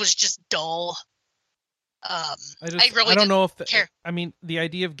 5 was just dull. I don't know if care. I mean, the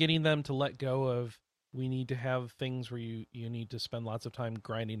idea of getting them to let go of, we need to have things where you need to spend lots of time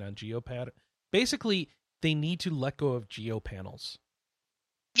grinding on geopad. Basically, they need to let go of geopanels.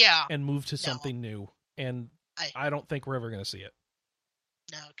 Yeah. And move to something new. And I don't think we're ever going to see it.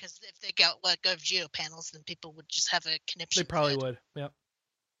 No, because if they let go of geopanels, then people would just have a conniption. They probably would. Yeah.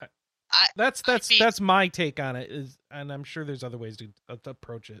 That's my take on it. And I'm sure there's other ways to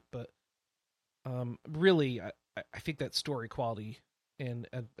approach it, but really, I think that story quality and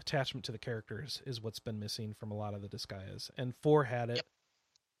attachment to the characters is what's been missing from a lot of the Disgaeas. And 4 had it.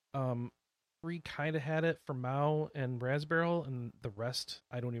 Yep. 3 kind of had it for Mao and Raspberry, and the rest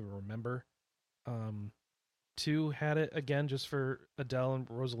I don't even remember. 2 had it again just for Adele and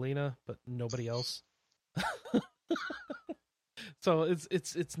Rosalina, but nobody else. So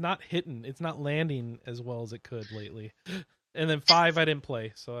it's not hitting, it's not landing as well as it could lately. And then 5 I didn't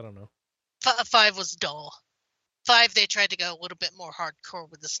play, so I don't know. 5 was dull. 5 they tried to go a little bit more hardcore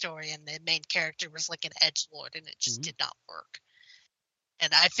with the story, and the main character was like an edgelord, and it just did not work.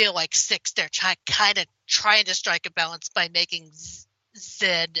 And I feel like 6 they're kind of trying to strike a balance by making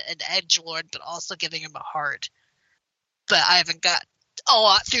Zed an edgelord, but also giving him a heart. But I haven't got a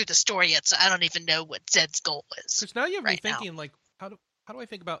lot through the story yet, so I don't even know what Zed's goal is. Because now you have me thinking, like, how do I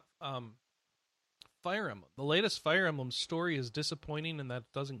think about Fire Emblem? The latest Fire Emblem story is disappointing, and that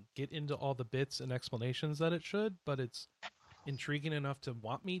doesn't get into all the bits and explanations that it should, but it's intriguing enough to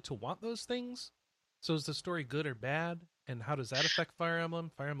want me to want those things. So is the story good or bad? And how does that affect Fire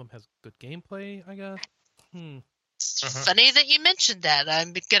Emblem? Fire Emblem has good gameplay, I guess. It's funny that you mentioned that.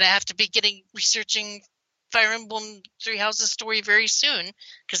 I'm going to have to be researching Fire Emblem Three Houses story very soon,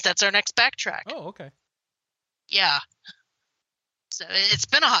 because that's our next backtrack. Oh, okay. Yeah. So it's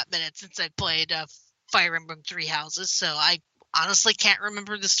been a hot minute since I played Fire Emblem Three Houses, so I honestly can't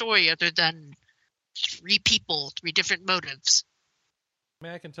remember the story other than 3 people, 3 different motives. I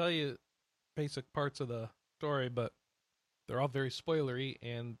mean, I can tell you basic parts of the story, but they're all very spoilery,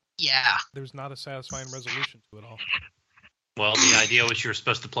 and there's not a satisfying resolution to it all. Well, the idea was you were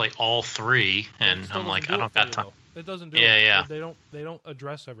supposed to play all 3, and I'm like, I don't got time. It doesn't do it. Yeah. They don't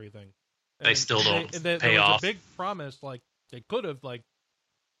address everything. They still don't pay there off. was a big promise, like they could have, like,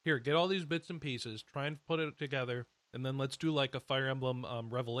 here, get all these bits and pieces, try and put it together, and then let's do like a Fire Emblem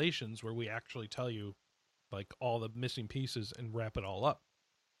Revelations where we actually tell you like all the missing pieces and wrap it all up.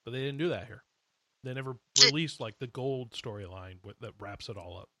 But they didn't do that here. They never released like the gold storyline that wraps it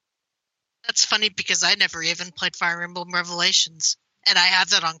all up. That's funny because I never even played Fire Emblem Revelations, and I have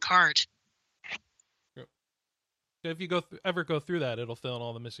that on card. If you ever go through that, it'll fill in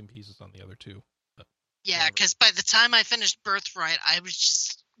all the missing pieces on the other 2. But yeah, because by the time I finished Birthright, I was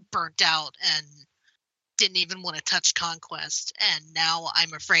just burnt out and didn't even want to touch Conquest. And now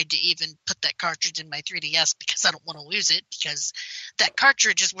I'm afraid to even put that cartridge in my 3DS because I don't want to lose it, because that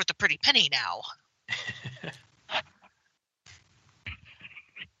cartridge is worth a pretty penny now.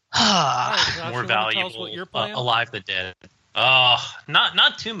 Right, more valuable alive than dead.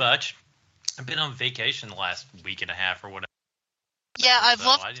 Not too much. I've been on vacation the last week and a half or whatever. Yeah,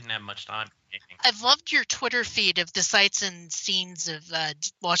 I didn't have much time. I've loved your Twitter feed of the sights and scenes of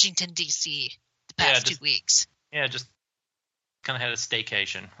Washington, D.C. the past 2 weeks. Yeah, just kind of had a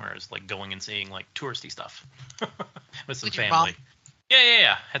staycation where I was like going and seeing like touristy stuff with some family.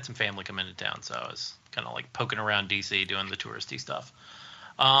 Yeah. Had some family come into town, so I was kind of like poking around DC doing the touristy stuff.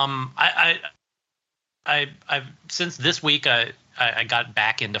 I've since this week I got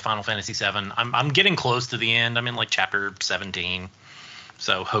back into Final Fantasy VII. I'm getting close to the end. I'm in like chapter 17.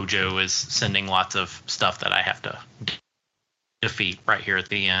 So Hojo is sending lots of stuff that I have to defeat right here at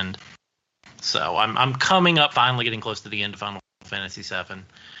the end. So I'm coming up, finally getting close to the end of Final Fantasy VII.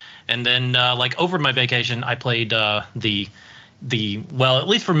 And then like over my vacation, I played the well, at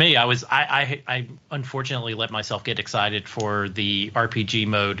least for me, I unfortunately let myself get excited for the RPG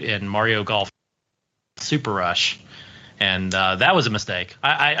mode in Mario Golf Super Rush, and that was a mistake.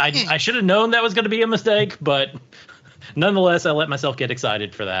 I should have known that was going to be a mistake, but nonetheless, I let myself get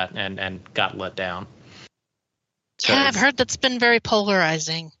excited for that and got let down. Yeah, I've heard that's been very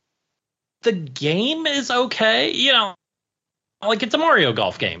polarizing. The game is okay, like it's a Mario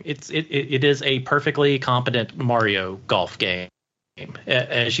Golf game. It is a perfectly competent Mario Golf game,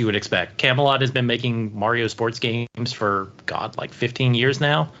 as you would expect. Camelot has been making Mario sports games for like 15 years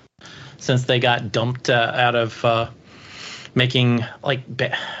now, since they got dumped out of making like.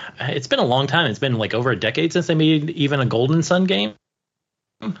 It's been a long time. It's been like over a decade since they made even a Golden Sun game,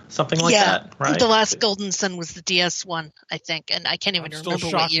 something like that. Right. The last Golden Sun was the DS one, I think, and I can't even remember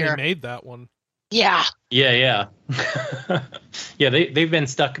what year. They made that one. Yeah. Yeah. Yeah, they've been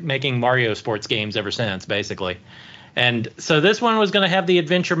stuck making Mario sports games ever since, basically. And so this one was going to have the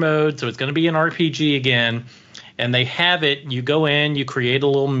adventure mode, so it's going to be an RPG again. And they have it. You go in, you create a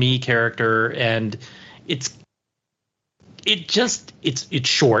little me character, and it's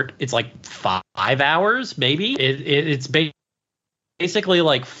short. It's like 5 hours, maybe. It's basically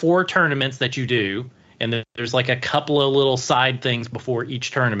like 4 tournaments that you do. And then there's like a couple of little side things before each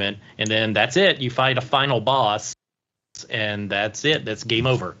tournament. And then that's it. You fight a final boss. And that's it. That's game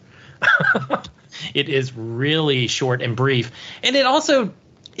over. It is really short and brief. And it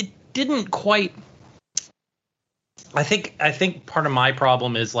didn't quite. I think part of my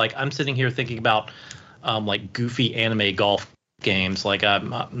problem is like I'm sitting here thinking about like goofy anime golf games. Like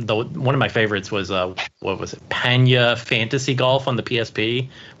one of my favorites was what was it, Panya Fantasy Golf on the PSP,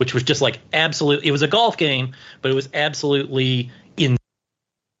 which was just like absolute. It was a golf game, but it was absolutely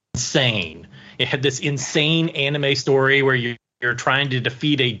insane. It had this insane anime story where you're trying to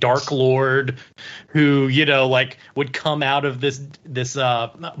defeat a Dark Lord who like would come out of this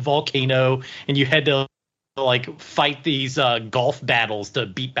volcano, and you had to like fight these golf battles to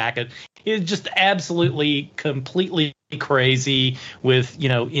beat back it. It's just absolutely completely crazy with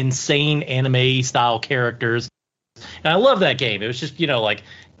insane anime style characters, and I love that game. It was just like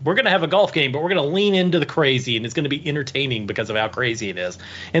we're gonna have a golf game, but we're gonna lean into the crazy, and it's gonna be entertaining because of how crazy it is.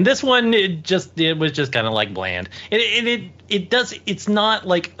 And this one, it was just kind of like bland, and it's not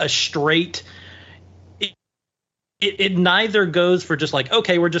like a straight. It neither goes for just like,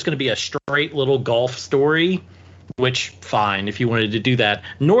 okay, we're just going to be a straight little golf story, which fine if you wanted to do that.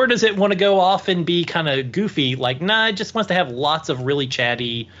 Nor does it want to go off and be kind of goofy. Like, nah, it just wants to have lots of really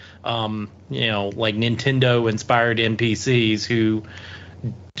chatty, like Nintendo-inspired NPCs who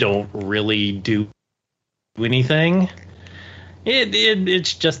don't really do anything.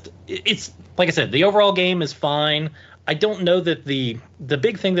 It's like I said, the overall game is fine. I don't know that the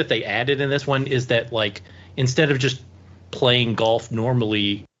big thing that they added in this one is that like, instead of just playing golf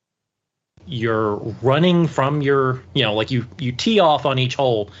normally, you're running from your, like you tee off on each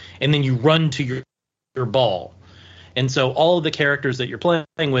hole and then you run to your ball. And so all of the characters that you're playing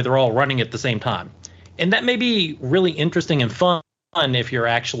with are all running at the same time. And that may be really interesting and fun if you're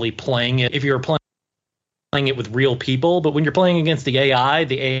actually playing it, if you're playing it with real people. But when you're playing against the AI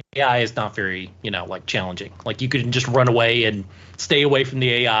is not very, like challenging. Like you could just run away and stay away from the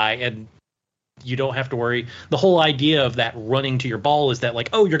AI, and you don't have to worry. The whole idea of that running to your ball is that like,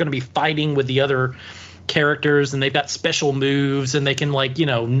 oh, you're going to be fighting with the other characters, and they've got special moves, and they can like,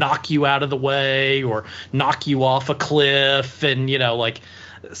 knock you out of the way or knock you off a cliff, and like,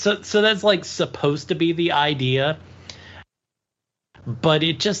 so that's like supposed to be the idea. But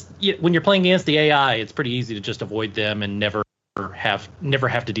it just, when you're playing against the AI, it's pretty easy to just avoid them and never have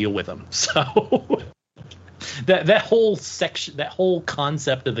to deal with them. So that whole section, that whole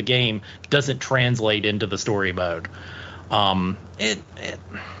concept of the game doesn't translate into the story mode. It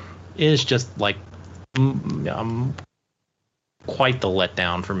is just like quite the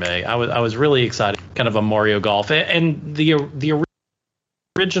letdown for me. I was really excited, kind of a Mario Golf, and the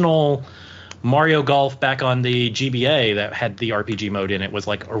original Mario Golf back on the GBA that had the RPG mode in it was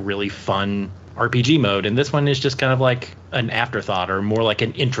like a really fun RPG mode, and this one is just kind of like an afterthought, or more like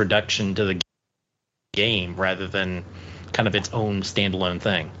an introduction to the game rather than kind of its own standalone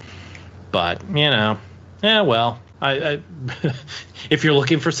thing. But well, I if you're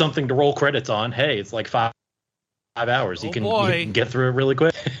looking for something to roll credits on, hey, it's like 5 hours. You can get through it really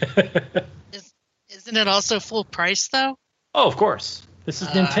quick. Isn't it also full price though? Oh, of course. This is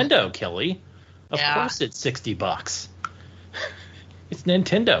Nintendo, Kelly. Of course it's $60. It's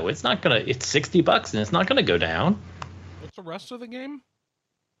Nintendo. It's $60 and it's not gonna go down. What's the rest of the game?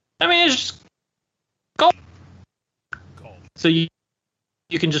 I mean, it's just golf. So you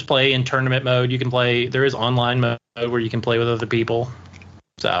can just play in tournament mode. You can play. There is online mode where you can play with other people.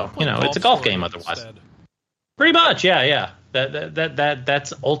 So it's a golf game otherwise. Instead. Pretty much, yeah.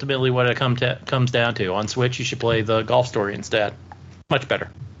 That's ultimately what it comes down to. On Switch, you should play the Golf Story instead. Much better.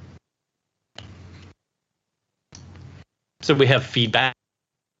 So we have feedback,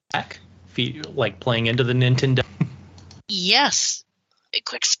 like playing into the Nintendo. Yes. A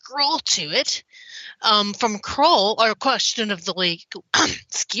quick scroll to it. From Kroll, our question of the week,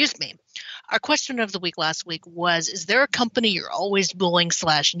 excuse me. Our question of the week last week was, is there a company you're always willing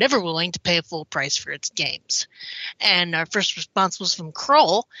 / never willing to pay a full price for its games? And our first response was from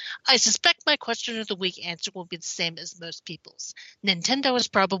Kroll. I suspect my question of the week answer will be the same as most people's. Nintendo is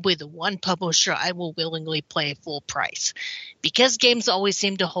probably the one publisher I will willingly pay full price. Because games always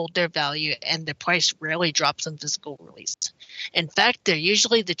seem to hold their value and their price rarely drops on physical release. In fact, they're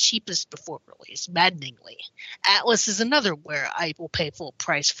usually the cheapest before release, maddeningly. Atlas is another where I will pay full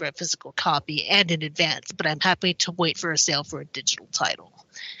price for a physical copy and in advance, but I'm happy to wait for a sale for a digital title.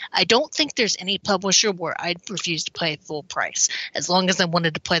 I don't think there's any publisher where I'd refuse to pay full price, as long as I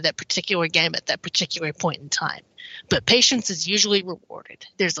wanted to play that particular game at that particular point in time. But patience is usually rewarded.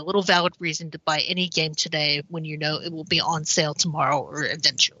 There's a little valid reason to buy any game today when you know it will be on sale tomorrow or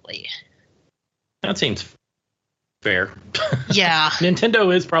eventually. That seems fair. Yeah.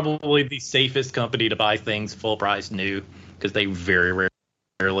 Nintendo is probably the safest company to buy things full price new because they very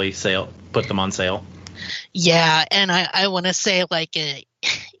rarely put them on sale. Yeah, and I want to say like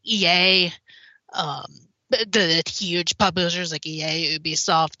EA, the huge publishers like EA,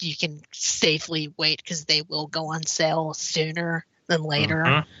 Ubisoft, you can safely wait because they will go on sale sooner than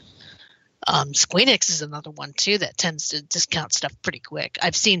later. Mm-hmm. Square Enix is another one too that tends to discount stuff pretty quick.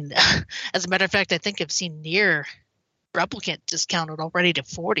 I've seen, as a matter of fact, I think I've seen Nier Replicant discounted already to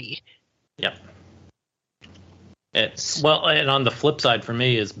 $40. Yep. Well, and on the flip side for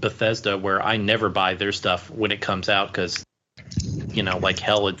me is Bethesda, where I never buy their stuff when it comes out because, like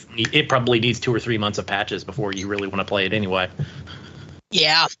hell, it probably needs 2 or 3 months of patches before you really want to play it anyway.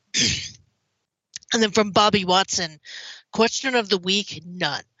 Yeah. And then from Bobby Watson, question of the week,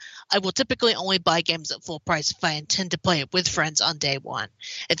 none. I will typically only buy games at full price if I intend to play it with friends on day one,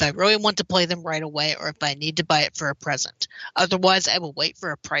 if I really want to play them right away, or if I need to buy it for a present. Otherwise, I will wait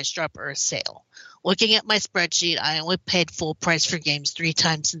for a price drop or a sale. Looking at my spreadsheet, I only paid full price for games 3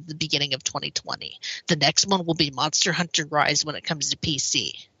 times since the beginning of 2020. The next one will be Monster Hunter Rise when it comes to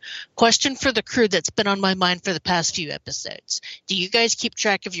PC. Question for the crew that's been on my mind for the past few episodes. Do you guys keep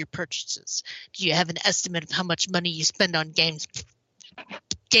track of your purchases? Do you have an estimate of how much money you spend on games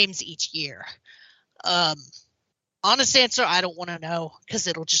each year? Honest answer, I don't want to know because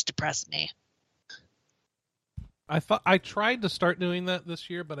it'll just depress me. I tried to start doing that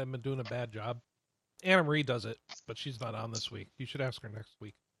this year, but I've been doing a bad job. Anna Marie does it, but she's not on this week. You should ask her next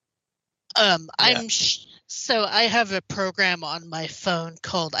week. So I have a program on my phone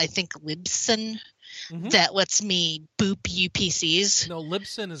called, I think, Libsyn, that lets me boop UPCs. No,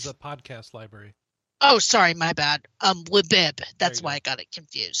 Libsyn is a podcast library. Oh, sorry, my bad. Libib. That's why I got it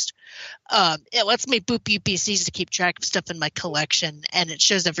confused. It lets me boop UPCs to keep track of stuff in my collection, and it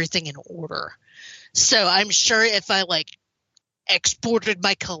shows everything in order. So I'm sure if I exported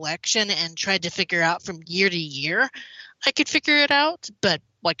my collection and tried to figure out from year to year, I could figure it out. But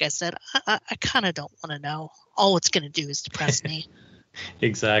like I said, I kind of don't want to know. All it's going to do is depress me.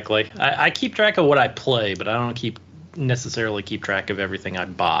 Exactly. I keep track of what I play, but I don't necessarily keep track of everything I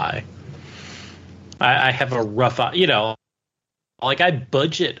buy. I have a rough, I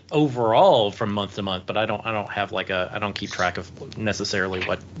budget overall from month to month, but I don't have I don't keep track of necessarily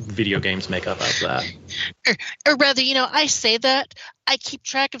what video games make up of that. Or rather, I say that I keep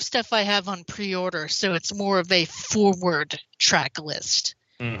track of stuff I have on pre-order, so it's more of a forward track list.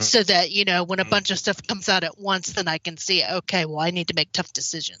 Mm-hmm. So that, when a bunch of stuff comes out at once, then I can see, okay, well, I need to make tough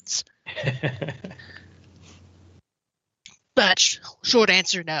decisions. But short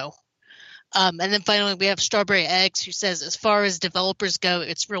answer, no. And then finally, we have Strawberry Eggs, who says, as far as developers go,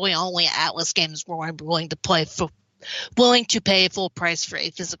 it's really only Atlas games where I'm willing to pay full price for a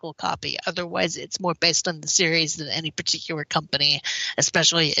physical copy. Otherwise, it's more based on the series than any particular company,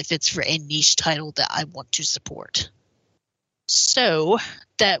 especially if it's for a niche title that I want to support. So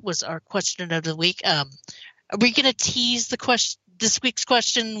that was our question of the week. Are we going to tease this week's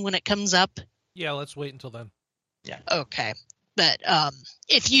question when it comes up? Yeah, let's wait until then. Yeah. Okay. But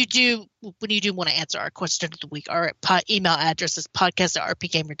if you do, when you do want to answer our question of the week, our email address is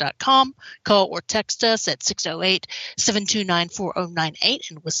podcast@rpgamer.com. Call or text us at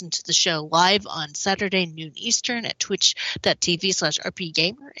 608-729-4098 and listen to the show live on Saturday, noon Eastern at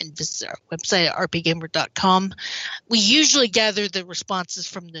twitch.tv/rpgamer and visit our website at rpgamer.com. We usually gather the responses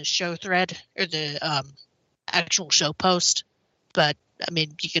from the show thread or the actual show post. But, I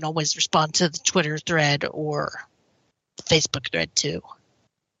mean, you can always respond to the Twitter thread or Facebook thread too.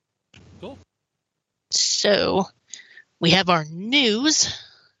 Cool. So we have our news.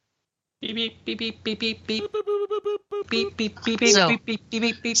 Beep beep beep beep beep beep beep Beep, beep beep beep So- beep beep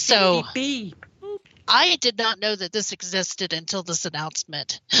beep beep so- beep. I did not know that this existed until this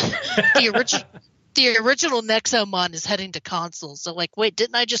announcement. The original Nexomon is heading to consoles. So like, wait,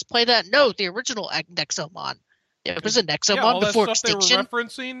 didn't I just play that? No, the original Nexomon. There was a Nexomon yeah, all that before stuff Extinction. they were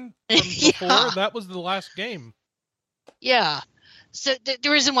referencing from before, Yeah. that was the last game. Yeah. So the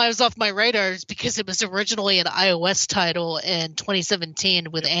reason why it was off my radar is because it was originally an iOS title in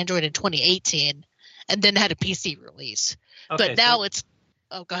 2017 with Android in 2018, and then had a PC release. Okay, But now it's.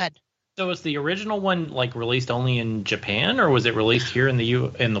 Oh, go ahead. so was the original one like released only in Japan, or was it released here in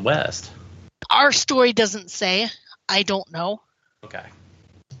the West? Our story doesn't say. I don't know. Okay.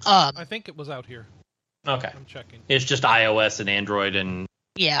 I think it was out here. Okay. I'm checking. It's just iOS and Android, and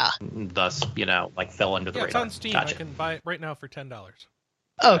Yeah. thus, like fell under the Yeah, it's radar. on Steam. Gotcha. I can buy it right now for $10.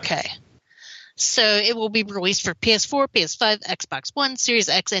 Okay. So it will be released for PS4, PS5, Xbox One, Series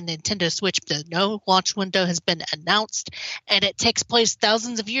X, and Nintendo Switch. But no launch window has been announced, and it takes place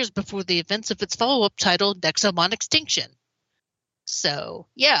thousands of years before the events of its follow-up title, Nexomon Extinction. So,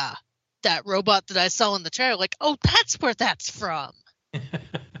 yeah, that robot that I saw in the trailer, like, oh, that's where that's from.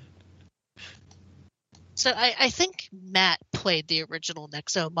 So I think Matt played the original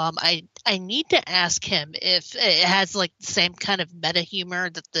Nexomon. I need to ask him if it has like the same kind of meta humor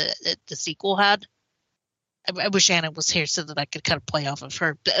that the sequel had. I wish Anna was here so that I could kind of play off of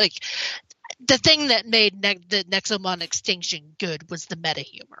her. But like the thing that made the Nexomon Extinction good was the meta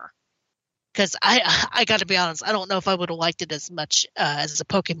humor. Because I got to be honest, I don't know if I would have liked it as much as a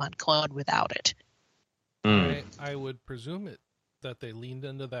Pokemon clone without it. Mm. I would presume that they leaned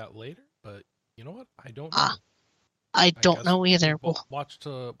into that later, but you know what? I don't know. I don't guess know either. We'll watch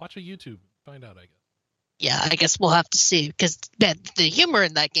a YouTube, find out, I guess. Yeah, I guess we'll have to see because the humor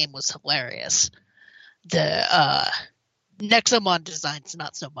in that game was hilarious. The Nexomon designs,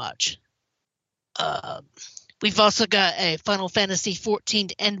 not so much. We've also got a Final Fantasy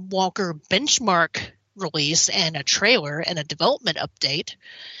XIV Endwalker benchmark release and a trailer and a development update.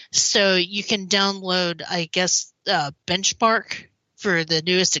 So you can download, I guess, benchmark for the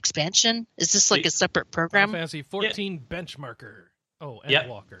newest expansion. Is this like a separate program? Final Fantasy 14 Benchmarker. Oh, Yep.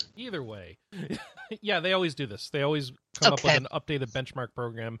 Endwalker. Either way. Yeah, they always do this. They always come up with Okay. an updated benchmark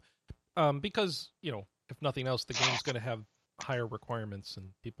program. Because, if nothing else, the game's going to have higher requirements and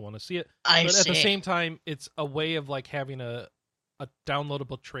people want to see it. I But see. at the same time, it's a way of like having a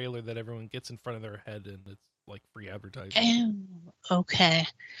downloadable trailer that everyone gets in front of their head, and it's like free advertising. Oh, okay.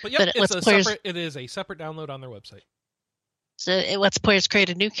 But yeah, but it lets it is a separate download on their website. So it lets players create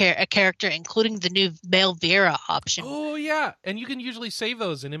a new character, including the new male Vera option. Oh yeah, and you can usually save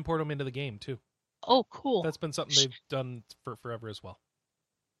those and import them into the game too. Oh, cool. That's been something they've done for forever as well.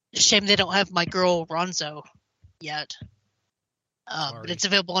 Shame they don't have my girl Ronzo yet. But it's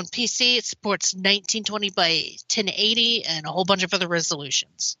available on PC. It supports 1920 by 1080 and a whole bunch of other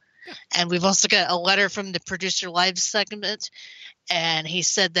resolutions. Yeah. And we've also got a letter from the producer live segment, and he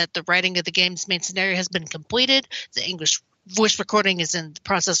said that the writing of the game's main scenario has been completed. The English voice recording is in the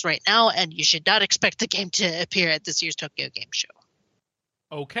process right now, and you should not expect the game to appear at this year's Tokyo Game Show.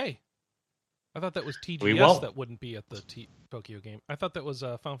 Okay. I thought that was We TGS won't. that wouldn't be at the Tokyo Game. I thought that was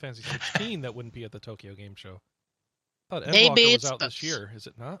Final Fantasy 16 that wouldn't be at the Tokyo Game Show. I thought Maybe Endwalker it's was out this both. year. Is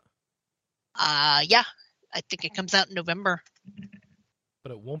it not? Yeah, I think it comes out in November.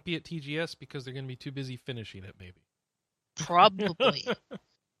 But it won't be at TGS because they're going to be too busy finishing it, maybe. Probably.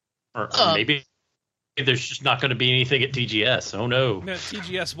 Or Um, maybe there's just not going to be anything at TGS. Oh no. No,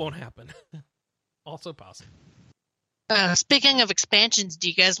 TGS won't happen. Also possible. Speaking of expansions, do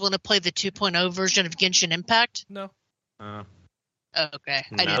you guys want to play the 2.0 version of Genshin Impact? No. Okay,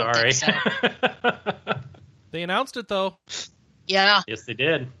 I didn't Sorry. think so. They announced it, though. Yeah, Yes, they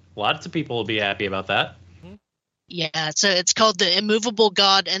did. Lots of people will be happy about that. yeah. So it's called the Immovable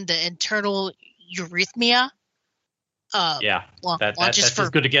God and the Internal Eurythmia. Yeah, Launches that's for as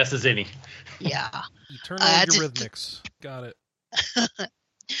good a guess as any. yeah. Eternal It's a- Eurythmics. Got it.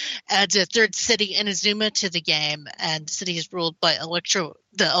 adds a third city, Inazuma, to the game, and the city is ruled by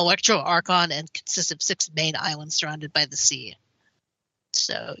the Electro Archon and consists of 6 main islands surrounded by the sea.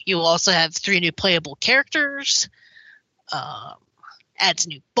 So you will also have 3 new playable characters, adds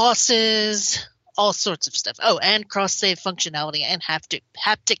new bosses, all sorts of stuff. Oh, and cross-save functionality and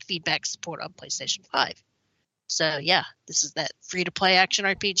haptic feedback support on PlayStation 5. So yeah, this is that free-to-play action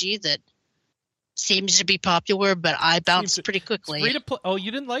RPG that seems to be popular, but I bounced pretty quickly. Free to play. Oh, you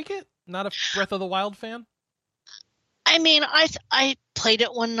didn't like it? Not a Breath of the Wild fan? I mean, I played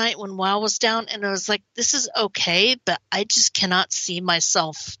it one night when WoW was down, and I was like, this is okay, but I just cannot see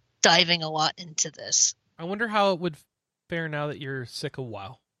myself diving a lot into this. I wonder how it would fare now that you're sick of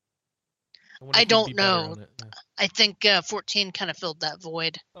WoW. I don't know. Yeah. I think 14 kind of filled that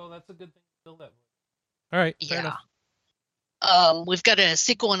void. Oh, that's a good thing to fill that void. All right, fair enough. We've got a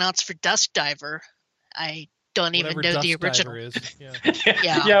sequel announced for Dusk Diver. I don't even know the original. Is. Yeah.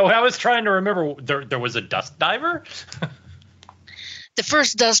 Yeah, well, I was trying to remember. There was a Dusk Diver? The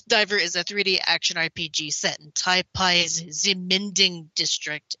first Dusk Diver is a 3D action RPG set in Taipei's Ximending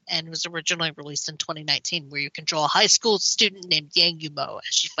district and was originally released in 2019, where you control a high school student named Yang Yumo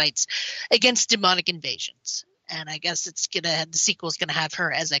as she fights against demonic invasions. And I guess the sequel is gonna have her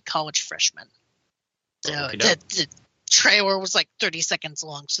as a college freshman. So the trailer was like 30 seconds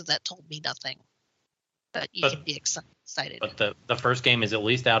long, so that told me nothing. But you can be excited. But the first game is at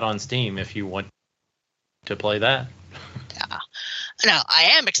least out on Steam if you want to play that. Yeah. Now,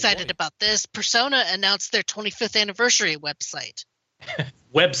 I am excited about this. Persona announced their 25th anniversary website.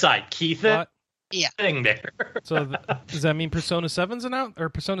 Keith? What? Yeah. Thing there. So does that mean Persona 7's announced or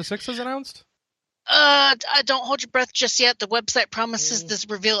Persona 6 is announced? Don't hold your breath just yet. The website promises this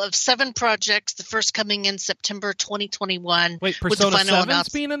reveal of 7 projects, the first coming in September 2021. Wait, Persona 7's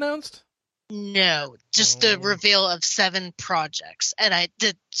being announced? No, just the reveal of 7 projects. And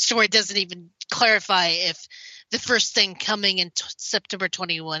the story doesn't even clarify if the first thing coming in September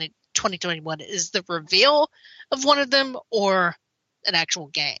 2021 is the reveal of one of them or an actual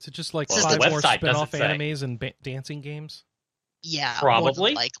game. Is it just like 5 more spin-off animes and dancing games? Yeah,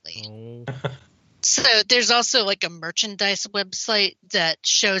 probably. More than likely. So there's also like a merchandise website that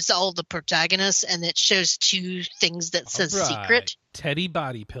shows all the protagonists, and it shows 2 things that says secret. Teddy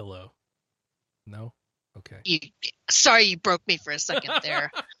body pillow. No? Okay. Sorry you broke me for a second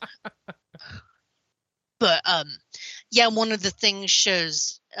there. But yeah, one of the things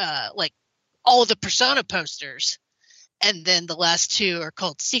shows like all the Persona posters, and then the last 2 are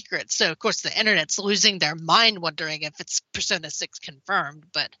called secrets. So of course the internet's losing their mind wondering if it's Persona 6 confirmed,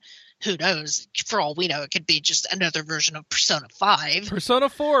 but who knows? For all we know, it could be just another version of Persona 5. Persona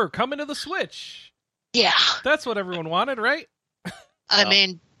 4 coming to the Switch. Yeah. That's what everyone wanted, right? I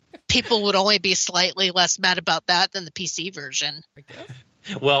mean, people would only be slightly less mad about that than the PC version. I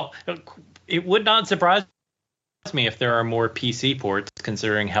guess. Well, it would not surprise me if there are more PC ports,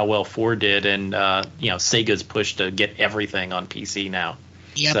 considering how well 4 did, and Sega's push to get everything on PC now.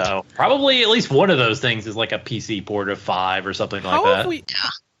 Yep. So probably at least one of those things is like a PC port of 5 or something like that.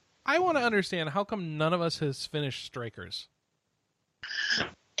 I want to understand how come none of us has finished Strikers.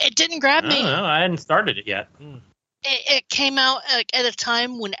 It didn't grab me. I hadn't started it yet. It came out at a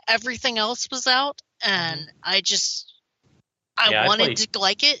time when everything else was out, and I wanted to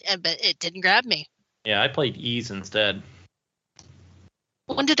like it, but it didn't grab me. Yeah, I played Ease instead.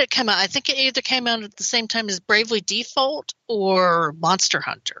 When did it come out? I think it either came out at the same time as Bravely Default or Monster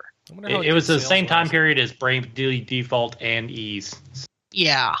Hunter. It was the same time period as Bravely Default and Ease.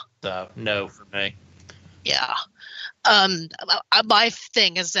 Yeah. So, no for me. Yeah. My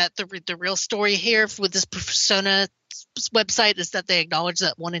thing is that the real story here with this Persona website is that they acknowledge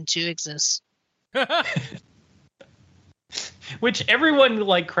that 1 and 2 exists. Which everyone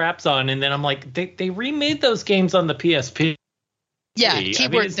like craps on, and then I'm like, they remade those games on the PSP. Yeah,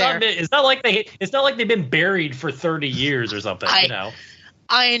 keyword there. It's not like they've been buried for 30 years or something.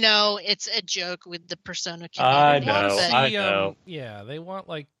 I know it's a joke with the Persona community. I know. Yeah, they want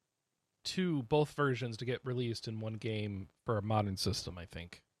like both versions to get released in one game for a modern system, I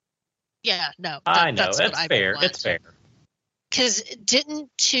think. Yeah, no. I know. That's fair. It's fair. Because didn't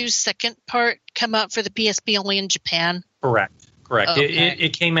 2's second part come out for the PSP only in Japan? Correct. Okay.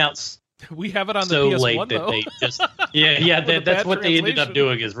 It came out we have it on so the PS1, late though. that they just that's what they ended up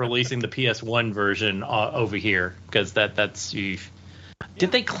doing, is releasing the PS1 version over here, because that's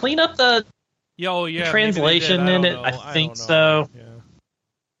did they clean up the translation in it? I think so.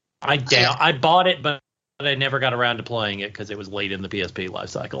 Yeah. I bought it, but I never got around to playing it because it was late in the PSP life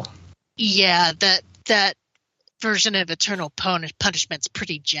cycle. Yeah, that version of Eternal Punishment's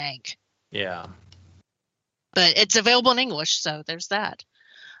pretty jank. Yeah. But it's available in English, so there's that.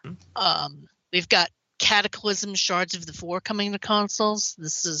 We've got Cataclysm Shards of the Four coming to consoles.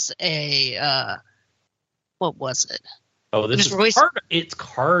 This is a what was it? Oh, this is released... it's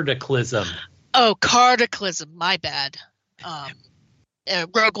Cardaclysm. Oh, Cardaclysm. My bad.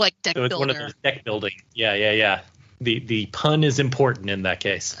 Roguelike deck so it's builder. One of those deck building. Yeah. The pun is important in that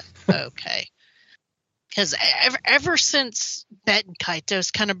case. Okay. Because ever since Bet and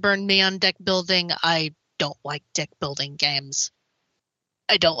Kaitos kind of burned me on deck building, I don't like deck building games.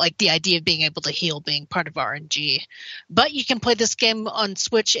 I don't like the idea of being able to heal being part of RNG. But you can play this game on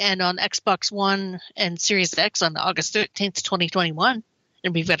Switch and on Xbox One and Series X on August 13th, 2021.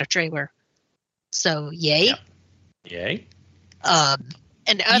 And we've got a trailer. So, yay. Yeah. Yay.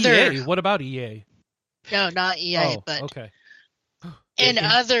 And other... EA? What about EA? No, not EA, but... okay. In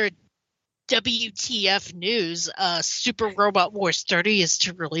other WTF news, Super Robot Wars 30 is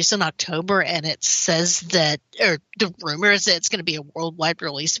to release in October, and it says that, or the rumor is that it's going to be a worldwide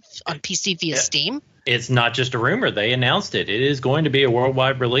release on PC via Steam. It's not just a rumor. They announced it. It is going to be a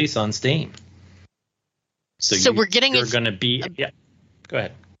worldwide release on Steam. So we're getting... You're going to be... Yeah. Go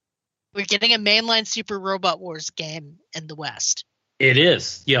ahead. We're getting a mainline Super Robot Wars game in the West. It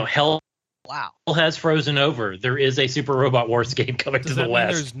is. Hell Wow. has frozen over. There is a Super Robot Wars game coming to the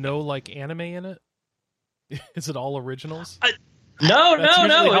West. There's no anime in it? Is it all originals? No.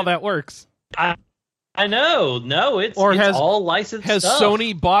 How that works. I know. No, it's all licensed Has stuff.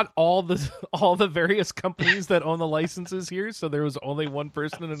 Sony bought all the various companies that own the licenses here, so there was only one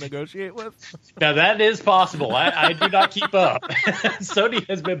person to negotiate with? Now, that is possible. I do not keep up. Sony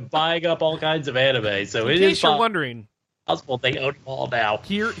has been buying up all kinds of anime, so in case you're wondering, possible they own them all now.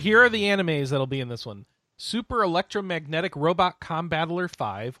 Here are the animes that'll be in this one. Super Electromagnetic Robot Combattler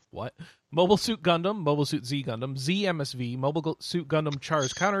 5. What? Mobile Suit Gundam, Mobile Suit Z Gundam, ZMSV, Mobile Suit Gundam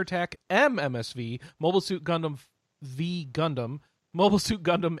Char's Counterattack, MMSV, Mobile Suit Gundam V Gundam, Mobile Suit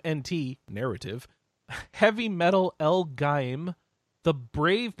Gundam NT, Narrative, Heavy Metal L Gaim, The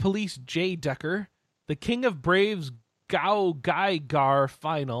Brave Police J Decker, The King of Braves Gao Gaigar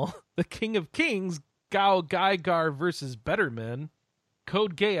Final, The King of Kings Gao Gaigar vs. Betterman,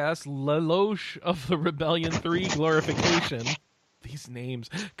 Code Geass, Lelouch of the Rebellion 3 Glorification. These names.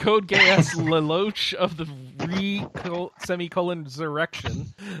 Code Geass, Lelouch of the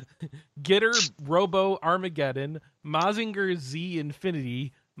Resurrection. Gitter, Robo, Armageddon. Mazinger Z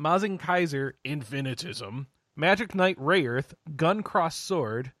Infinity. Mazing Kaiser, Infinitism. Magic Knight Rayearth, Gun Cross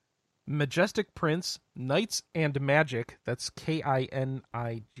Sword. Majestic Prince, Knights and Magic, that's KINIGT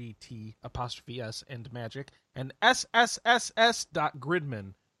 'S and Magic, and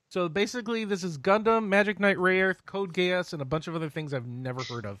SSSS.Gridman. So basically, this is Gundam, Magic Knight Rayearth, Code Geass, and a bunch of other things I've never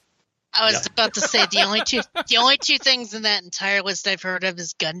heard of. I was about to say the only two things in that entire list I've heard of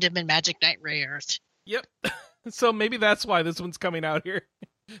is Gundam and Magic Knight Rayearth. Yep. So maybe that's why this one's coming out here.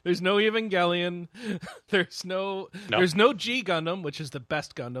 There's no Evangelion. There's no G Gundam, which is the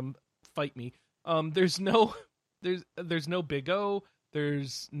best Gundam. Fight me. There's no Big O.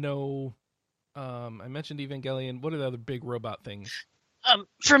 There's no I mentioned Evangelion. What are the other big robot things?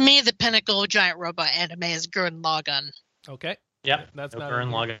 For me, the pinnacle giant robot anime is Gurren Lagann. Okay. Yep. That's no not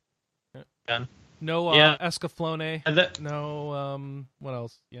Gurren Lagann. No Escaflowne. No what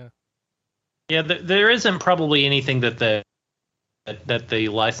else? Yeah. Yeah, there isn't probably anything that the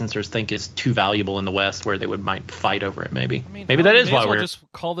licensors think is too valuable in the West where they might fight over it. Maybe that is why we're just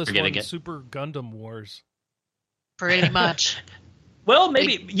call this getting one Super Gundam Wars. Pretty much. Well,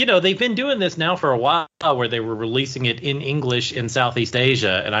 maybe they've been doing this now for a while, where they were releasing it in English in Southeast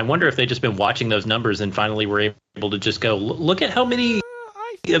Asia, and I wonder if they just been watching those numbers and finally were able to just go look at how many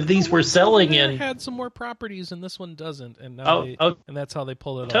of these we're selling. And had some more properties, and this one doesn't, and now and that's how they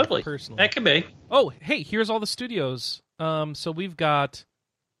pull it off. Personally, that could be. Oh, hey, here's all the studios. So we've got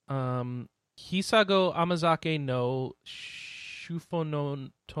Hisago Amazake no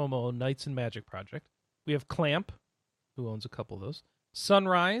Shufonotomo Knights and Magic Project. We have Clamp, who owns a couple of those.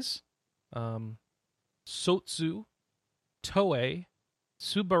 Sunrise, Sotsu, Toei,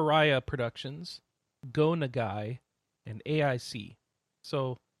 Subaraya Productions, Go Nagai, and AIC.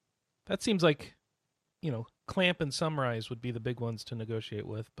 So that seems like, Clamp and Sunrise would be the big ones to negotiate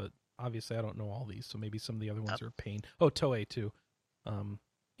with, but obviously I don't know all these, so maybe some of the other ones are a pain. Oh, Toei too.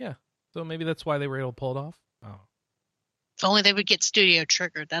 Yeah, so maybe that's why they were able to pull it off. Oh. If only they would get Studio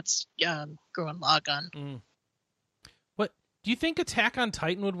Trigger. That's Gurren Lagann. What do you think Attack on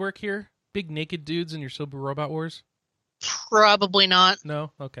Titan would work here? Big naked dudes in your Super Robot Wars? Probably not.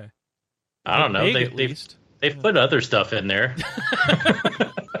 No? Okay. I don't know. They've put other stuff in there.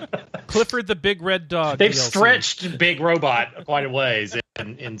 Clifford the Big Red Dog. They've DLC. stretched Big Robot quite a ways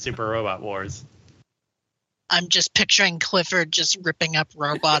in Super Robot Wars. I'm just picturing Clifford just ripping up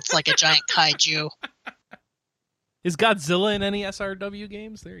robots like a giant kaiju. Is Godzilla in any SRW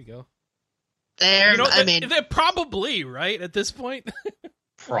games? There you go. There, You know, I mean, they're probably right at this point.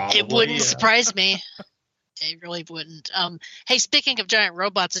 Probably. it wouldn't surprise me. It really wouldn't. Hey, speaking of giant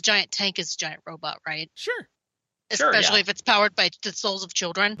robots, a giant tank is a giant robot, right? Sure. Especially yeah. if it's powered by the souls of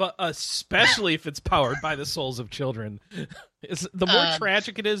children. But especially if it's powered by the souls of children. The more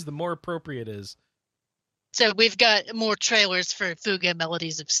tragic it is, the more appropriate it is. So we've got more trailers for Fuga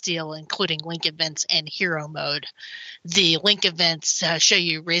Melodies of Steel, including Link events and hero mode. The Link events show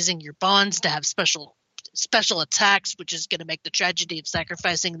you raising your bonds to have special attacks, which is going to make the tragedy of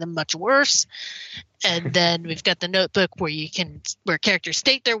sacrificing them much worse. And then we've got the notebook where characters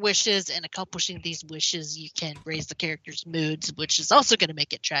state their wishes, and accomplishing these wishes, you can raise the character's moods, which is also going to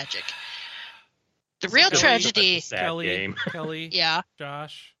make it tragic. The real tragedy, Kelly, yeah,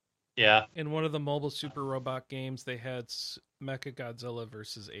 Josh. Yeah. In one of the mobile Super Robot games, they had Mecha Godzilla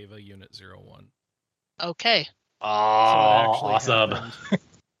versus Ava Unit 01. okay. Oh, awesome.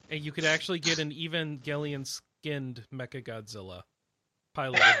 And you could actually get an Evangelion skinned Mecha Godzilla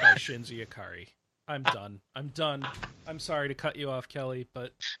piloted by Shinji Ikari. I'm done. I'm sorry to cut you off, Kelly,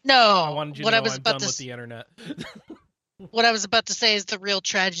 but no, I wanted you to know I'm done with the internet. What I was about to say is the real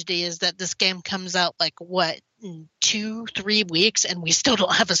tragedy is that this game comes out in 2-3 weeks, and we still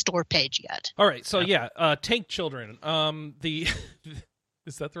don't have a store page yet. All right, so Tank Children.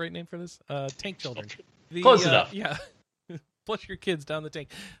 Is that the right name for this? Tank Children. Close enough. Yeah. Flush your kids down the tank.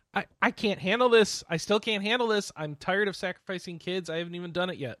 I can't handle this. I still can't handle this. I'm tired of sacrificing kids. I haven't even done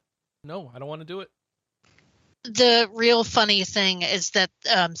it yet. No, I don't want to do it. The real funny thing is that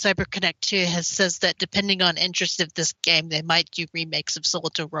CyberConnect 2 says that depending on interest of this game, they might do remakes of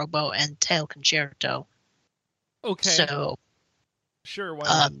Solito Robo and Tail Concerto. Okay. So, sure, why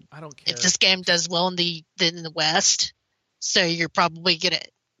not? I don't care. If this game does well in the West, so you're probably gonna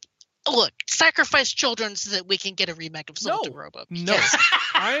sacrifice children so that we can get a remake of Solito Robo. No,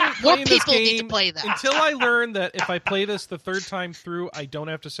 more people need to play that until I learn that if I play this the third time through, I don't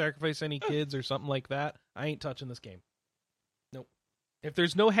have to sacrifice any kids or something like that. I ain't touching this game. Nope. If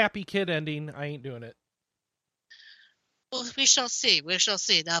there's no happy kid ending, I ain't doing it. Well, we shall see. We shall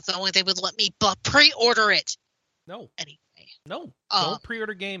see. Now, if the only they would let me pre-order it. No. Anyway. No. Don't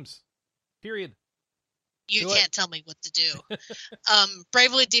pre-order games. Period. You can't tell me what to do.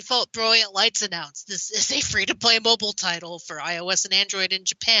 Bravely Default Brilliant Lights announced this is a free-to-play mobile title for iOS and Android in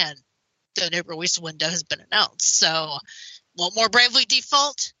Japan. The new release window has been announced. So, want more Bravely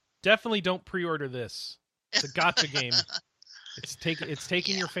Default? Definitely don't pre-order this. It's a gotcha game. It's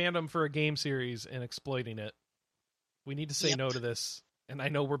taking your fandom for a game series and exploiting it. We need to say no to this. And I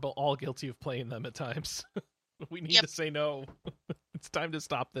know we're all guilty of playing them at times. We need to say no. It's time to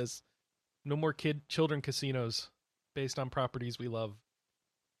stop this. No more children casinos based on properties we love.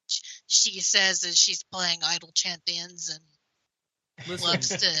 She says as she's playing Idle Champions and loves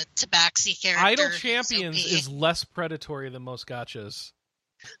the Tabaxi character. Idle Champions is less predatory than most gachas.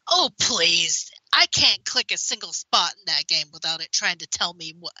 Oh, please. I can't click a single spot in that game without it trying to tell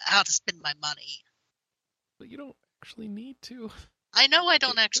me how to spend my money. But you don't actually need to. I know I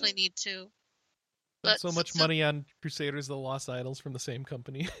don't actually need to. But so much money on Crusaders of the Lost Idols from the same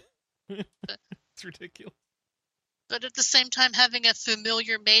company. It's ridiculous. But at the same time, having a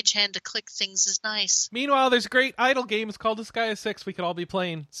familiar mage hand to click things is nice. Meanwhile, there's a great idle game. It's called Disgaea 6. We could all be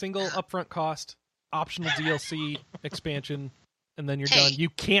playing. Single upfront cost, optional DLC expansion, and then you're done. You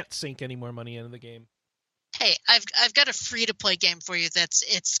can't sink any more money into the game. Hey, I've got a free-to-play game for you that's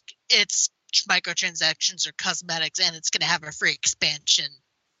it's microtransactions or cosmetics, and it's going to have a free expansion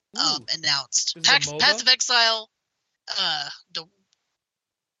announced. Path of Exile,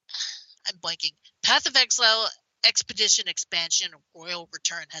 I'm blanking. Path of Exile Expedition Expansion Royal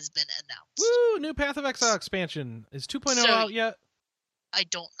Return has been announced. Woo! New Path of Exile expansion. Is 2.0 out yet? I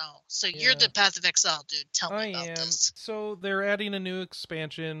don't know. So you're the Path of Exile dude. Tell me about this. So they're adding a new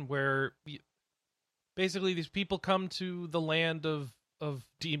expansion where basically these people come to the land of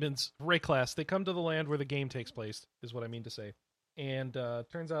demons, Rayclass. They come to the land where the game takes place, is what I mean to say. And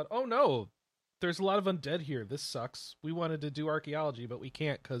turns out, oh no, there's a lot of undead here. This sucks. We wanted to do archaeology, but we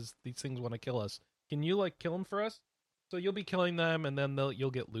can't because these things want to kill us. Can you kill them for us? So you'll be killing them, and then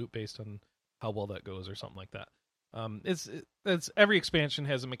you'll get loot based on how well that goes, or something like that. It's every expansion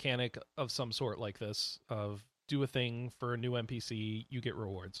has a mechanic of some sort like this of do a thing for a new NPC, you get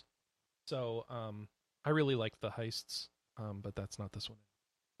rewards. So I really like the heists, but that's not this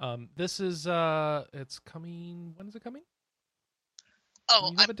one. This is it's coming. When is it coming?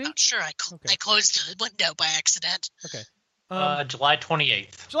 Oh, I'm not sure. I closed the window by accident. Okay. July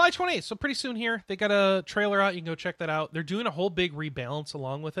 28th. July 28th, so pretty soon here. They got a trailer out. You can go check that out. They're doing a whole big rebalance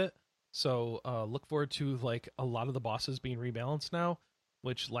along with it. So look forward to like a lot of the bosses being rebalanced now,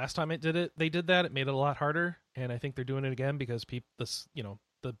 which last time they did that. It made it a lot harder, and I think they're doing it again because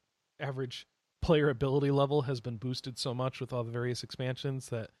the average player ability level has been boosted so much with all the various expansions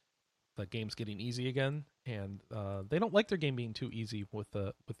that the game's getting easy again, and they don't like their game being too easy with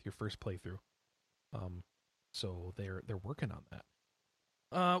your first playthrough. So they're working on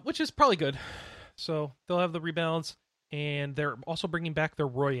that, which is probably good. So they'll have the rebalance, and they're also bringing back their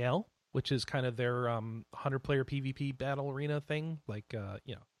Royale, which is kind of their 100-player PvP battle arena thing. Like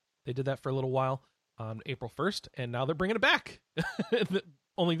they did that for a little while on April 1st, and now they're bringing it back.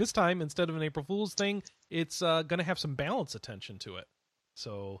 Only this time, instead of an April Fool's thing, it's going to have some balance attention to it.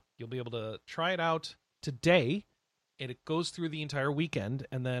 So you'll be able to try it out today, and it goes through the entire weekend,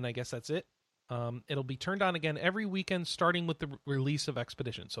 and then I guess that's it. It'll be turned on again every weekend, starting with the release of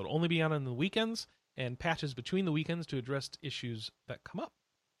Expedition. So it'll only be on the weekends and patches between the weekends to address issues that come up.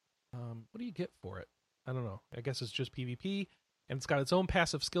 What do you get for it? I don't know. I guess it's just PvP, and it's got its own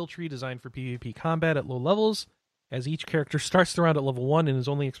passive skill tree designed for PvP combat at low levels, as each character starts the round at level 1 and is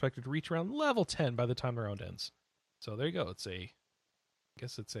only expected to reach around level 10 by the time the round ends. So there you go. I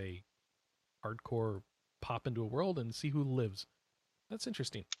guess it's a hardcore pop into a world and see who lives. That's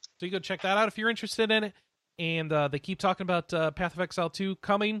interesting. So you go check that out if you're interested in it. And they keep talking about Path of Exile 2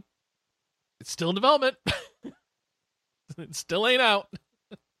 coming. It's still in development. It still ain't out.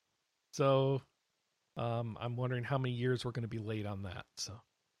 So I'm wondering how many years we're going to be late on that. So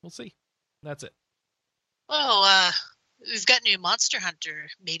we'll see. That's it. Well, we've got new Monster Hunter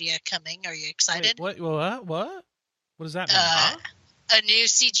media coming. Are you excited? Wait, what? What does that mean? A new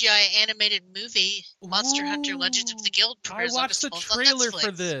CGI animated movie, Monster Hunter Legends of the Guild. I watched the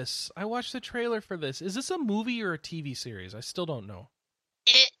trailer for this. Is this a movie or a TV series? I still don't know.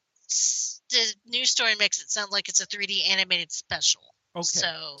 The news story makes it sound like it's a 3D animated special. Okay.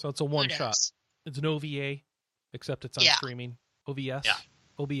 So it's a one-shot. It's an OVA, except it's on streaming. OVS? Yeah.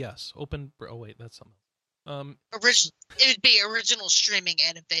 OBS. Oh, wait, that's something. It would be original streaming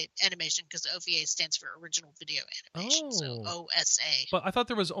animation because OVA stands for original video animation. So OSA. But I thought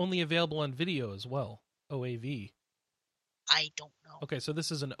there was only available on video as well. OAV. I don't know. Okay, so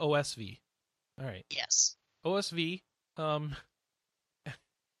this is an OSV. All right. Yes. OSV. But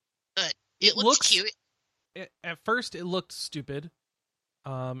it looks cute. At first, it looked stupid.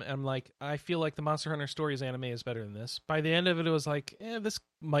 I'm like, I feel like the Monster Hunter Stories anime is better than this. By the end of it, it was like, this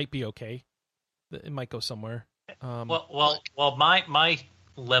might be okay. It might go somewhere. Well, my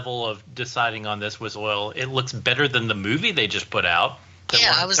level of deciding on this was, it looks better than the movie they just put out. There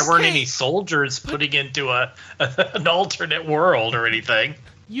weren't any soldiers putting into an alternate world or anything.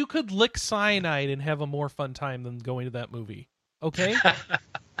 You could lick cyanide and have a more fun time than going to that movie. Okay?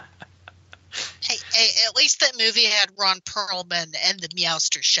 Hey, at least that movie had Ron Perlman and the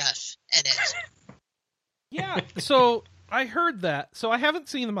Meowster Chef in it. Yeah, so I heard that. So I haven't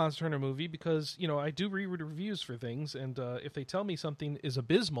seen the Monster Hunter movie because, I do read reviews for things, and if they tell me something is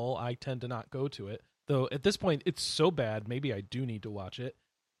abysmal, I tend to not go to it. Though at this point, it's so bad, maybe I do need to watch it.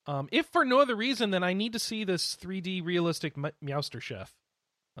 If for no other reason, then I need to see this 3D realistic Meowster Chef.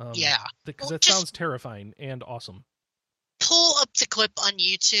 Because it sounds terrifying and awesome. Pull up the clip on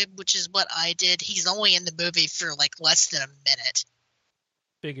YouTube, which is what I did. He's only in the movie for like less than a minute.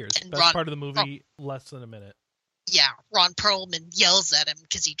 Figures. Best part of the movie, less than a minute. Yeah, Ron Perlman yells at him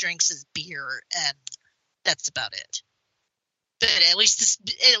because he drinks his beer, and that's about it. But at least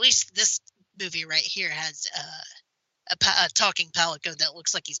this movie right here has a talking palico that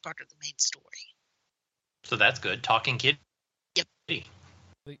looks like he's part of the main story. So that's good. Talking kitty. Yep. Yeah,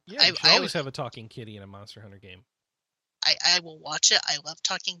 you should always have a talking kitty in a Monster Hunter game. I will watch it. I love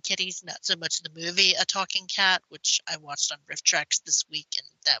talking kitties, not so much the movie A Talking Cat, which I watched on Rift Tracks this week, and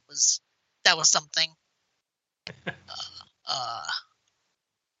that was something.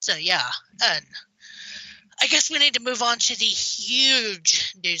 So yeah, and I guess we need to move on to the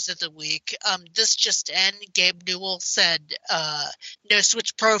huge news of the week. This just in: Gabe Newell said, "No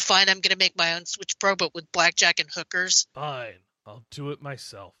Switch Pro. Fine, I'm going to make my own Switch Pro, but with blackjack and hookers." Fine, I'll do it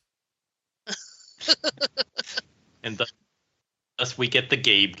myself. And thus we get the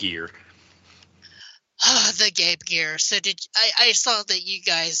Gabe gear. The Gabe gear. So I saw that you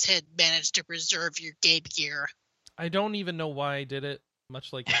guys had managed to reserve your Gabe gear. I don't even know why I did it,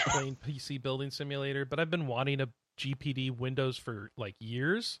 much like playing PC Building Simulator, but I've been wanting a GPD Windows for like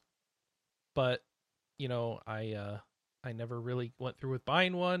years. But, I never really went through with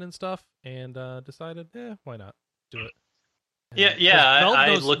buying one and stuff, and decided, why not do it?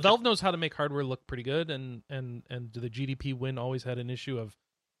 Valve knows how to make hardware look pretty good, and the GDP win always had an issue of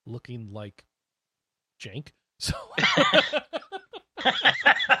looking like jank. So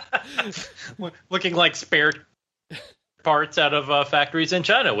looking like spare parts out of factories in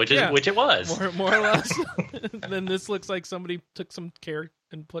China, which it was more or less. Then this looks like somebody took some care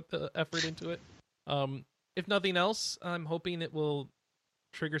and put the effort into it. If nothing else, I'm hoping it will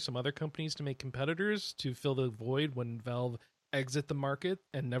trigger some other companies to make competitors to fill the void when Valve exit the market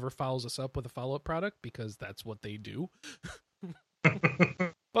and never follows us up with a follow-up product, because that's what they do.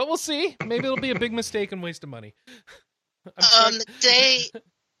 But we'll see. Maybe it'll be a big mistake and waste of money.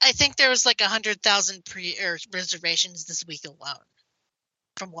 I think there was like 100,000 reservations this week alone,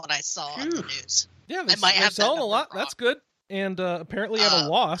 from what I saw on the news. Yeah, they're selling a lot. Wrong. That's good. And apparently at a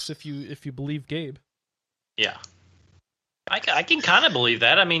loss, if you believe Gabe. Yeah. I can kind of believe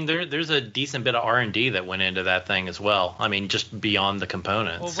that. I mean, there's a decent bit of R&D that went into that thing as well. I mean, just beyond the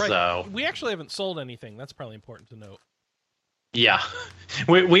components. Well, right. So we actually haven't sold anything. That's probably important to note. Yeah,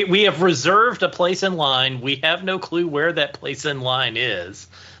 we have reserved a place in line. We have no clue where that place in line is,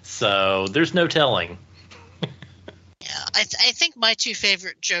 so there's no telling. Yeah, I think my two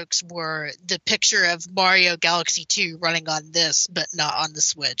favorite jokes were the picture of Mario Galaxy 2 running on this, but not on the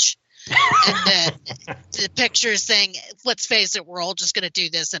Switch. And then the picture saying, let's face it, we're all just going to do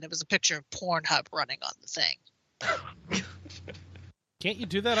this. And it was a picture of Pornhub running on the thing. Can't you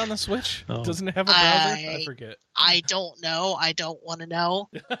do that on the Switch? Oh. Doesn't it have a browser? I forget. I don't know. I don't want to know.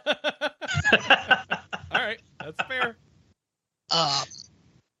 All right. That's fair.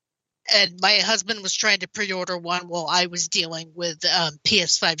 And my husband was trying to pre-order one while I was dealing with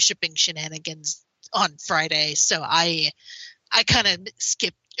PS5 shipping shenanigans on Friday. So I kind of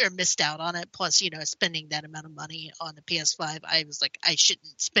skipped or missed out on it. Plus, spending that amount of money on a PS5, I was like, I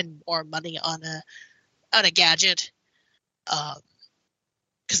shouldn't spend more money on a gadget.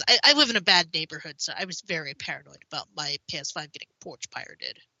 Because I live in a bad neighborhood, so I was very paranoid about my PS5 getting porch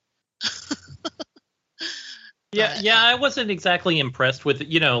pirated. I wasn't exactly impressed with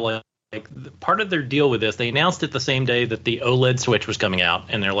it. Like part of their deal with this, they announced it the same day that the OLED Switch was coming out,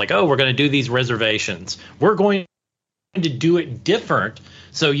 and they're like, "Oh, we're going to do these reservations. We're going to do it different."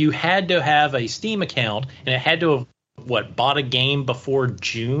 So you had to have a Steam account, and it had to have bought a game before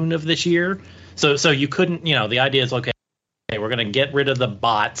June of this year. So you couldn't. The idea is okay. We're going to get rid of the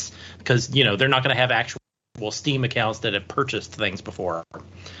bots because they're not going to have actual Steam accounts that have purchased things before.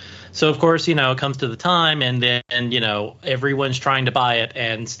 So of course it comes to the time, and then everyone's trying to buy it,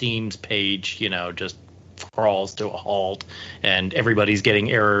 and Steam's page just crawls to a halt, and everybody's getting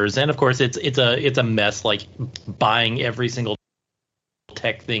errors, and of course it's a mess, like buying every single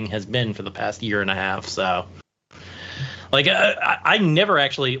tech thing has been for the past year and a half. So like I never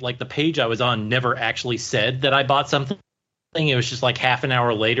actually, like, the page I was on never actually said that I bought something. It was just like half an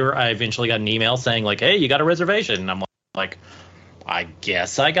hour later, I eventually got an email saying like, "Hey, you got a reservation." And I'm like, I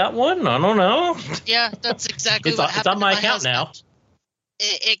guess I got one. I don't know. Yeah, that's exactly what happened. It's on my account husband. now.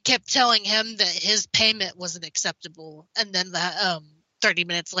 It kept telling him that his payment wasn't acceptable, and then 30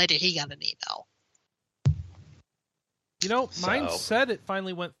 minutes later, he got an email. Mine said it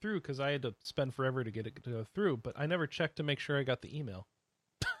finally went through because I had to spend forever to get it to go through, but I never checked to make sure I got the email.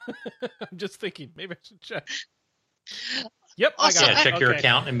 I'm just thinking, maybe I should check. Yep, also, I got it. Check your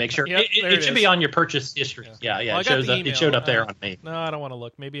account and make sure. Yep, it should be on your purchase history. Yeah. Well, It showed up there on me. No, I don't want to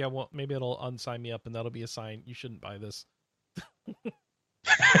look. Maybe I won't. Maybe it'll unsign me up, and that'll be a sign you shouldn't buy this.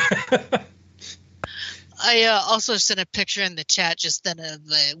 I also sent a picture in the chat just then of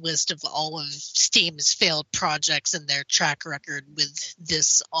a list of all of Steam's failed projects and their track record with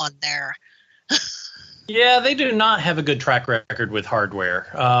this on there. Yeah, they do not have a good track record with hardware.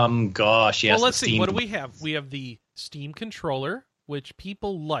 Gosh, yes. Well, let's see. What do we have? We have the Steam controller, which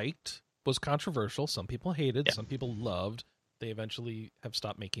people liked, was controversial. Some people hated. Yeah. Some people loved. They eventually have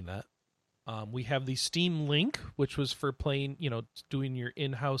stopped making that. We have the Steam Link, which was for playing, doing your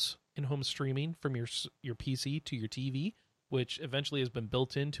in-home streaming from your PC to your TV, which eventually has been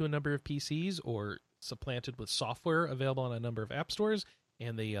built into a number of PCs or supplanted with software available on a number of app stores.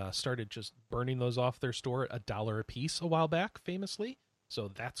 And they started just burning those off their store at $1 a piece a while back, famously.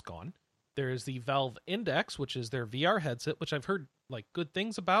 So that's gone. There is the Valve Index, which is their VR headset, which I've heard good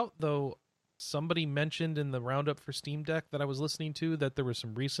things about, though somebody mentioned in the roundup for Steam Deck that I was listening to that there were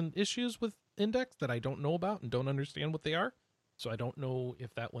some recent issues with Index that I don't know about and don't understand what they are. So I don't know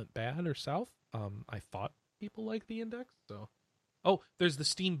if that went bad or south. I thought people liked the Index, so... Oh, there's the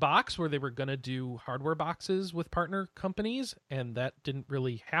Steam Box where they were going to do hardware boxes with partner companies, and that didn't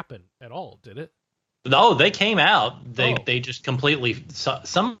really happen at all, did it? No, they came out. They just completely...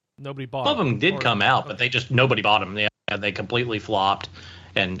 Some nobody bought of them did come out, but they just... Nobody bought them. Yeah, and they completely flopped.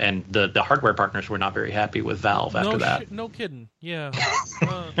 And the hardware partners were not very happy with Valve after that. No kidding. Yeah.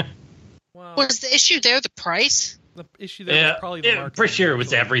 Wow. Was the issue there the price? The issue there was probably the marketing. For sure, it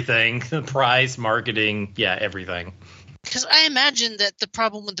was everything. The price, marketing, everything. Because I imagine that the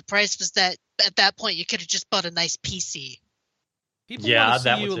problem with the price was that at that point you could have just bought a nice PC. People want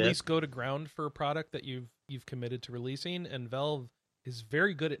to see you at least go to ground for a product that you've committed to releasing, and Valve is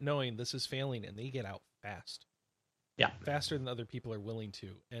very good at knowing this is failing, and they get out fast. Yeah. Faster than other people are willing to.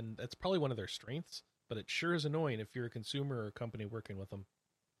 And that's probably one of their strengths, but it sure is annoying if you're a consumer or a company working with them.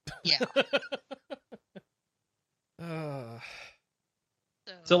 Yeah.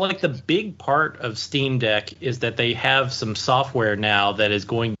 So like the big part of Steam Deck is that they have some software now that is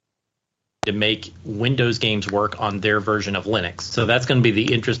going to make Windows games work on their version of Linux. So that's going to be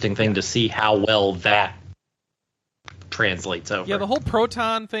the interesting thing to see how well that translates over. Yeah, the whole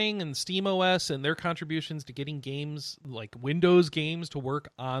Proton thing and SteamOS and their contributions to getting games like Windows games to work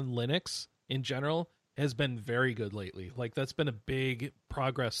on Linux in general has been very good lately. Like that's been a big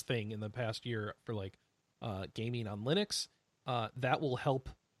progress thing in the past year for like gaming on Linux. That will help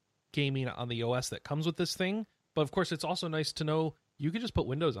gaming on the OS that comes with this thing. But of course, it's also nice to know you can just put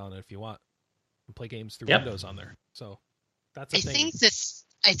Windows on it if you want and play games through Windows on there. So that's a thing.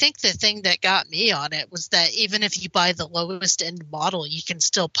 I think the thing that got me on it was that even if you buy the lowest end model, you can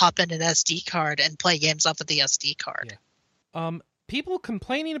still pop in an SD card and play games off of the SD card. Yeah. People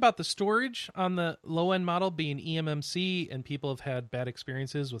complaining about the storage on the low end model being eMMC, and people have had bad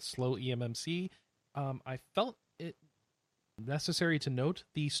experiences with slow eMMC. I felt it necessary to note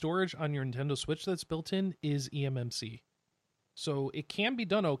the storage on your Nintendo Switch that's built in is eMMC. So it can be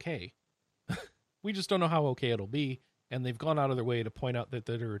done okay. We just don't know how okay it'll be. And they've gone out of their way to point out that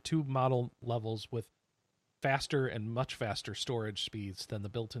there are two model levels with faster and much faster storage speeds than the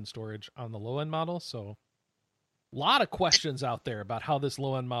built-in storage on the low-end model. So a lot of questions out there about how this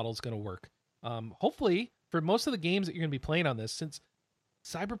low-end model is going to work. Hopefully, for most of the games that you're going to be playing on this, since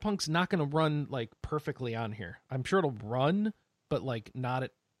Cyberpunk's not going to run like perfectly on here. I'm sure it'll run, but like not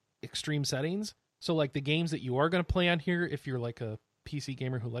at extreme settings. So like the games that you are going to play on here, if you're like a PC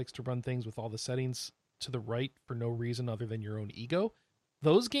gamer who likes to run things with all the settings to the right for no reason other than your own ego,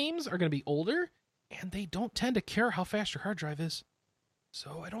 those games are going to be older and they don't tend to care how fast your hard drive is.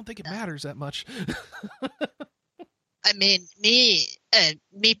 So I don't think it matters that much. I mean, me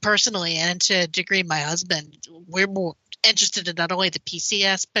personally, and to a degree, my husband, we're more interested in not only the PC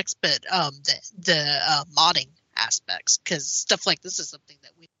aspects, but the modding aspects, because stuff like this is something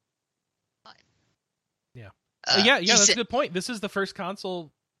that we. Yeah. That's a good point. This is the first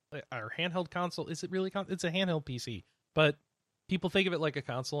console, or handheld console. Is it really? It's a handheld PC, but people think of it like a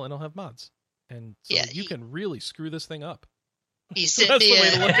console, and it'll have mods, and so you can really screw this thing up. That's the way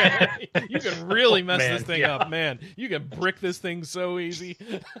to look at it. You can really mess this thing up, man. You can brick this thing so easy.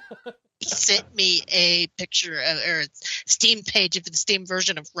 He sent me a picture or Steam page of the Steam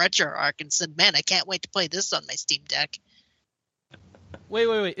version of RetroArch and said, "Man, I can't wait to play this on my Steam Deck."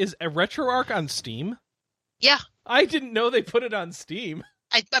 Wait. Is a RetroArch on Steam? Yeah. I didn't know they put it on Steam.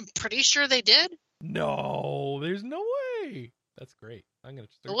 I'm pretty sure they did. No, there's no way. That's great. I'm going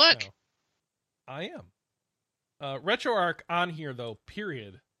to look. Now. I am. RetroArch on here, though,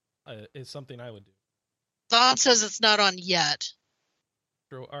 period, is something I would do. Thon says it's not on yet.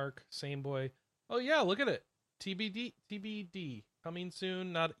 RetroArch, same boy. Oh, yeah, look at it. TBD. Coming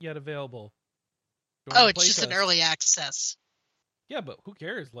soon, not yet available. It's just an early access. Yeah, but who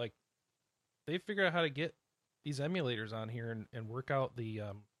cares? Like, they figured out how to get these emulators on here and work out the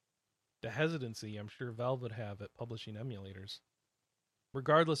hesitancy I'm sure Valve would have at publishing emulators.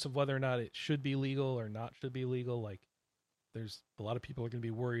 Regardless of whether or not it should be legal or not should be legal, like there's a lot of people are going to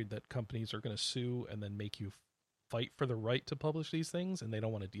be worried that companies are going to sue and then make you fight for the right to publish these things, and they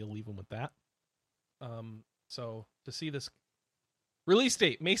don't want to deal even with that. So to see this release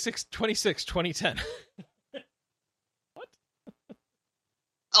date, May 26, 2010. What?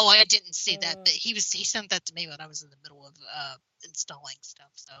 Oh, I didn't see that. But he sent that to me when I was in the middle of installing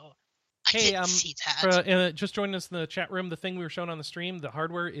stuff, so I didn't see that. Just joining us in the chat room, the thing we were showing on the stream, the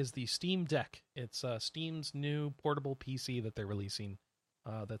hardware is the Steam Deck. It's Steam's new portable PC that they're releasing.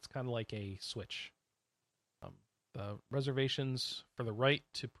 That's kind of like a Switch. The reservations for the right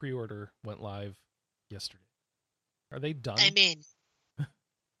to pre-order went live yesterday. Are they done? I mean,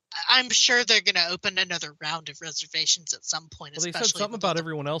 I'm sure they're going to open another round of reservations at some point. Well, they said something about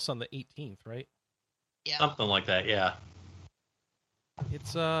everyone else on the 18th, right? Yeah, something like that. Yeah.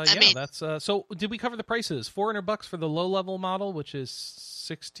 It's that's so did we cover the prices? $400 for the low level model, which is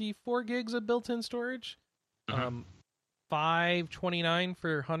 64 gigs of built-in storage. $529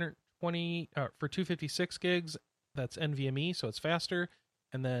 for 120 for 256 gigs, that's NVMe, so it's faster,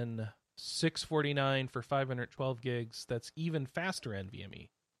 and then $649 for 512 gigs. That's even faster NVMe,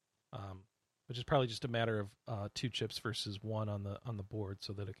 which is probably just a matter of 2 chips versus 1 on the board,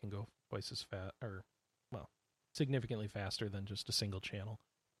 so that it can go twice as fast, or significantly faster than just a single channel.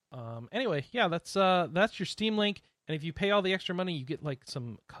 Anyway, yeah, that's your Steam Link, and if you pay all the extra money, you get like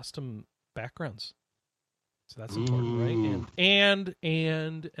some custom backgrounds. So that's important, right? And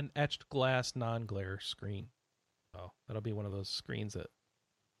an etched glass non-glare screen. Oh, that'll be one of those screens that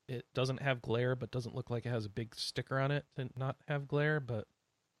it doesn't have glare, but doesn't look like it has a big sticker on it to not have glare. But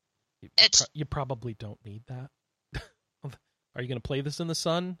you probably don't need that. Are you going to play this in the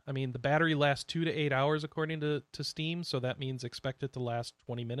sun? I mean, the battery lasts 2 to 8 hours according to Steam, so that means expect it to last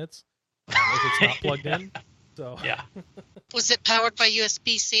 20 minutes if it's not plugged in. So yeah. Was it powered by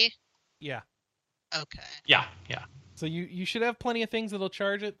USB-C? Yeah. Okay. Yeah. So you should have plenty of things that'll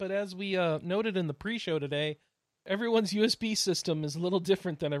charge it, but as we noted in the pre-show today, everyone's USB system is a little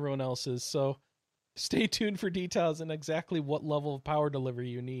different than everyone else's, so stay tuned for details on exactly what level of power delivery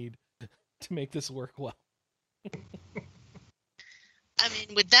you need to make this work well. I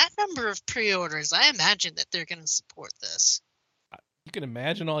mean, with that number of pre-orders, I imagine that they're going to support this. You can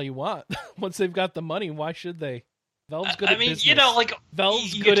imagine all you want. Once they've got the money, why should they? Valve's good at business. You know, like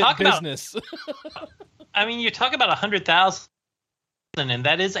Valve's good at business. I mean, you talk about 100,000, and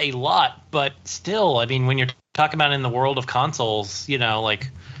that is a lot, but still, I mean, when you're talking about in the world of consoles, you know,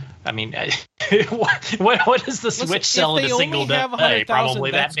 like, I mean, what does the Switch sell in a single day? Probably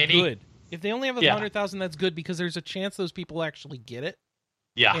that many. Good. If they only have 100,000, that's good because there's a chance those people actually get it.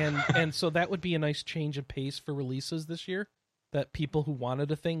 Yeah. And so that would be a nice change of pace for releases this year. That people who wanted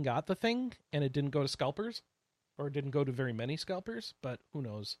a thing got the thing, and it didn't go to scalpers, or it didn't go to very many scalpers. But who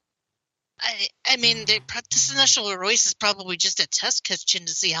knows? I mean, this initial release is probably just a test kitchen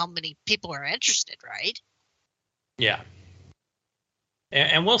to see how many people are interested, right? Yeah.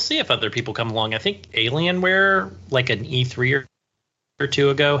 And we'll see if other people come along. I think Alienware, like an E3 or 2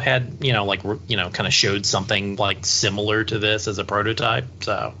 ago, had kind of showed something like similar to this as a prototype.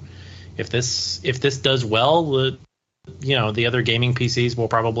 So if this does well, the other gaming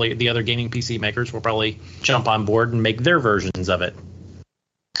PC makers will probably jump on board and make their versions of it.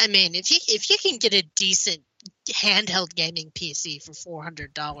 I mean, if you can get a decent handheld gaming PC for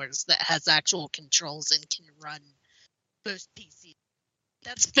 $400 that has actual controls and can run both PCs,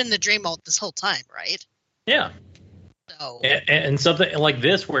 that's been the dream all this whole time, right? Yeah. So, and something like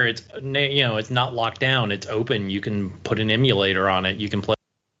this where it's not locked down, it's open. You can put an emulator on it. You can play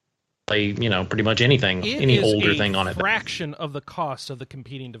pretty much anything, any older thing on it. It is a fraction of the cost of the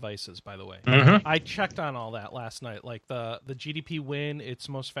competing devices, by the way. Mm-hmm. I checked on all that last night. Like the GDP Win, its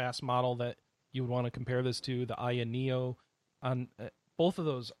most fast model that you would want to compare this to, the Aya Neo, on both of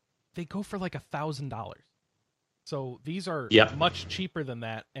those, they go for like $1,000. So these are much cheaper than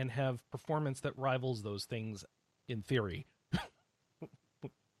that and have performance that rivals those things in theory.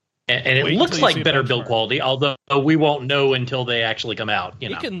 And it looks like better build quality, although we won't know until they actually come out.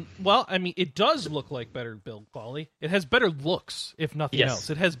 It does look like better build quality. It has better looks, if nothing else.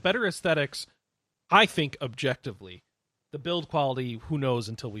 It has better aesthetics, I think, objectively. The build quality, who knows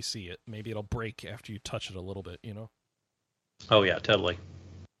until we see it. Maybe it'll break after you touch it a little bit, you know? Oh, yeah, totally.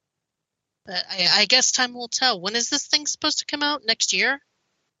 I guess time will tell. When is this thing supposed to come out? Next year?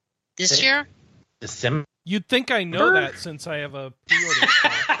 This year? December. You'd think I know that since I have a pre-order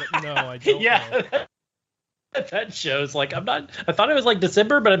stock, but no, I don't know. That shows like I thought it was like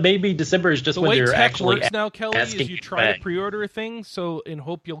December, but it may be December is just when you're actually works now, Kelly, is you try to pre-order a thing, so in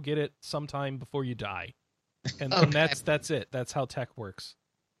hope you'll get it sometime before you die. And that's it. That's how tech works.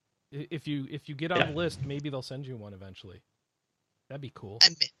 If you get on the list, maybe they'll send you one eventually. That'd be cool.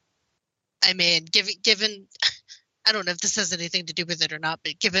 I mean, given I don't know if this has anything to do with it or not,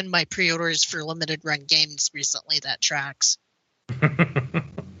 but given my pre-orders for limited run games recently, that tracks.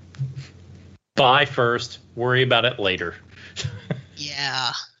 Buy first, worry about it later.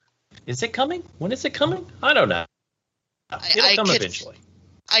 Yeah. Is it coming? When is it coming? I don't know. It'll come eventually.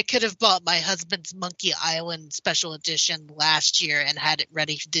 I could have bought my husband's Monkey Island Special Edition last year and had it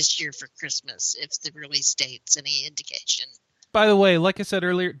ready this year for Christmas, if the release date's any indication. By the way, like I said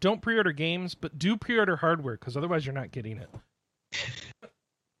earlier, don't pre-order games, but do pre-order hardware, because otherwise you're not getting it.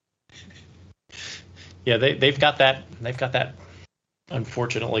 Yeah, they've got that. They've got that.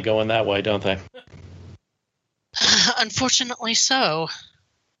 Unfortunately, going that way, don't they? Unfortunately, so.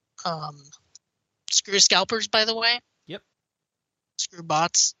 Screw scalpers, by the way. Yep. Screw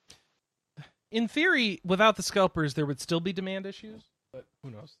bots. In theory, without the scalpers, there would still be demand issues, but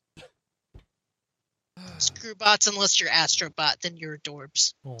who knows? Screw bots, unless you're Astrobot, then you're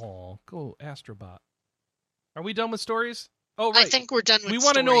adorbs. Oh, go Astrobot. Are we done with stories? Oh, right. I think we're done with We stories.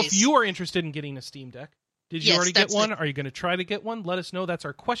 want to know if you are interested in getting a Steam Deck. Did you Yes, already get that's one? it. Are you going to try to get one? Let us know. That's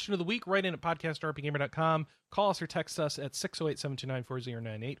our question of the week. Write in at podcast@rpgamer.com. Call us or text us at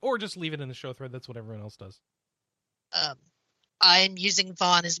 608-729-4098, or just leave it in the show thread. That's what everyone else does. I'm using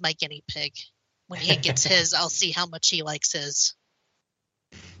Vaughn as my guinea pig. When he gets his, I'll see how much he likes his.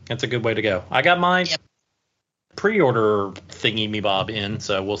 That's a good way to go. I got mine Yep. pre-order thingy me bob in,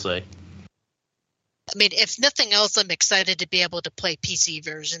 so we'll see. I mean, if nothing else, I'm excited to be able to play PC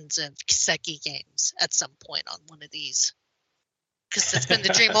versions of Kiseki games at some point on one of these. Because it's been the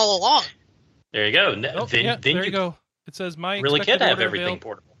dream all along. There you go. Oh, then there you go. It says my really expected could have order everything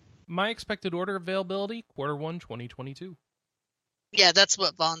portable. My expected order availability, Q1 2022. Yeah, that's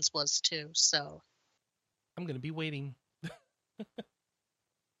what Vaughn's was too, so. I'm going to be waiting.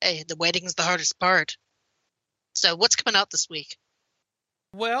 Hey, the waiting's the hardest part. So, what's coming out this week?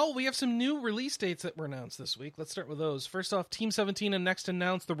 Well, we have some new release dates that were announced this week. Let's start with those. First off, Team 17 and Next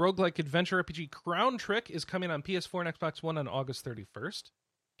announced the roguelike adventure RPG Crown Trick is coming on PS4 and Xbox One on August 31st.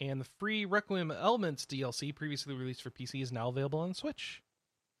 And the free Requiem Elements DLC, previously released for PC, is now available on Switch.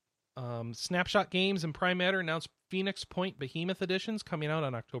 Snapshot Games and Prime Matter announced Phoenix Point Behemoth Editions coming out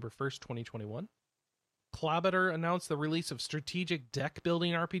on October 1st, 2021. Klobetter announced the release of strategic deck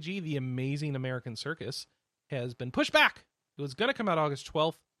building RPG, The Amazing American Circus, has been pushed back. It was going to come out August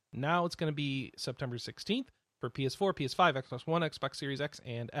 12th. Now it's going to be September 16th for PS4, PS5, Xbox One, Xbox Series X,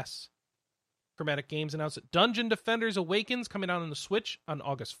 and S. Chromatic Games announced that Dungeon Defenders Awakens coming out on the Switch on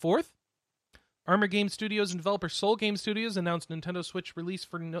August 4th. Armor Game Studios and developer Soul Game Studios announced Nintendo Switch release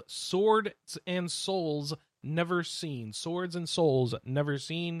for Swords and Souls Never Seen. Swords and Souls Never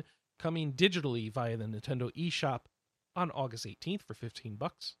Seen, coming digitally via the Nintendo eShop on August 18th for $15.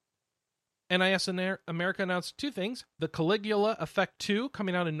 NIS America announced two things. The Caligula Effect 2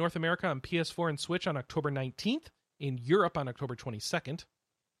 coming out in North America on PS4 and Switch on October 19th, in Europe on October 22nd.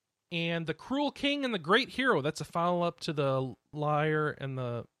 And The Cruel King and the Great Hero, that's a follow-up to The Liar and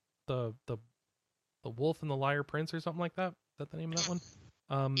the Wolf and the Liar Prince or something like that. Is that the name of that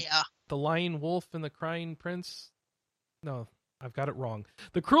one? Yeah. The Lying Wolf and the Crying Prince? No, I've got it wrong.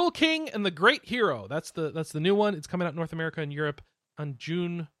 The Cruel King and the Great Hero. That's the new one. It's coming out in North America and Europe on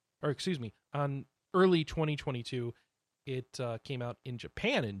on early 2022. It came out in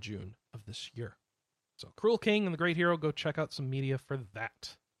Japan in June of this year. So Cruel King and the Great Hero, go check out some media for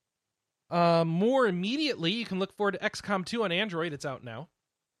that. More immediately, you can look forward to XCOM 2 on Android. It's out now.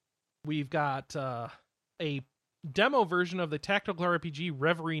 We've got a demo version of the tactical RPG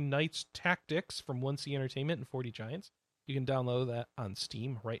Reverie Knights Tactics from 1C Entertainment and 40 Giants. You can download that on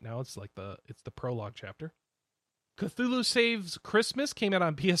Steam right now. It's like the prologue chapter. Cthulhu Saves Christmas came out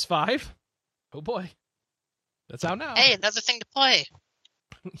on PS5. Oh boy. That's out now. Hey, another thing to play.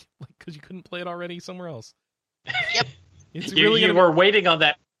 Because you couldn't play it already somewhere else. Yep. It's You really were waiting on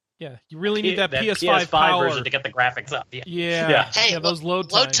that. Yeah, you really need that PS5 PS5 power version to get the graphics up. Yeah. Yeah. Hey, Those load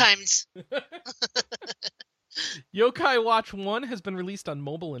times. Yokai Watch 1 has been released on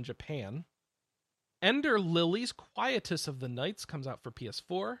mobile in Japan. Ender Lilies Quietus of the Nights comes out for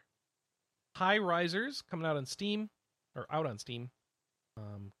PS4. High Risers coming out on Steam.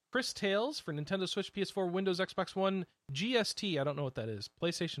 Chris Tales for Nintendo Switch, PS4, Windows, Xbox One, GST. I don't know what that is.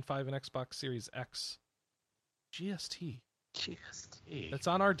 PlayStation 5 and Xbox Series X. GST. That's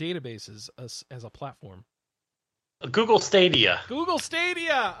on our databases as a platform. Google Stadia. Google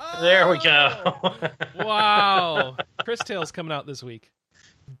Stadia! Oh! There we go. Wow. Chris Tales coming out this week.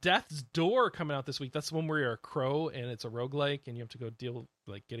 Death's Door coming out this week. That's the one where you're a crow and it's a roguelike and you have to go deal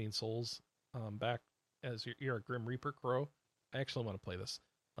like getting souls back as you're a Grim Reaper crow. I actually want to play this.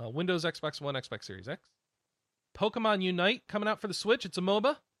 Windows, Xbox One, Xbox Series X. Pokemon Unite coming out for the Switch. It's a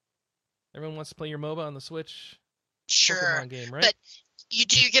MOBA. Everyone wants to play your MOBA on the Switch. Sure. Pokemon game, right? But you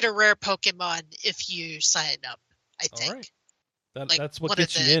do get a rare Pokemon if you sign up, I think. All right. Like, that's what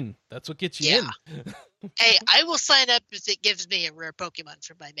gets you in. That's what gets you in. Hey, I will sign up if it gives me a rare Pokemon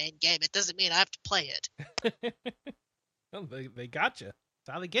for my main game. It doesn't mean I have to play it. Well, they got you.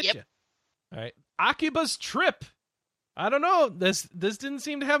 That's how they get Yep. you. All right. Akiba's Trip. I don't know. This didn't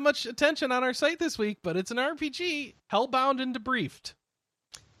seem to have much attention on our site this week, but it's an RPG. Hellbound and Debriefed.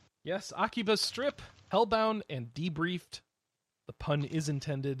 Yes, Akiba's Strip, Hellbound and Debriefed. The pun is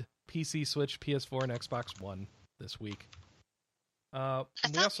intended. PC, Switch, PS4, and Xbox One this week. I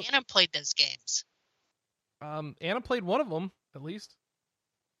thought Anna played those games. Anna played one of them, at least.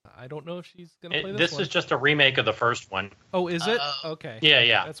 I don't know if she's going to play this one. is just a remake of the first one. Oh, is it? Oh. Okay.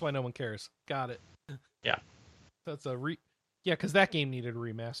 Yeah. That's why no one cares. Got it. Yeah. That's a Yeah, because that game needed a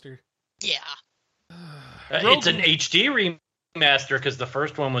remaster. Yeah. It's an HD remaster because the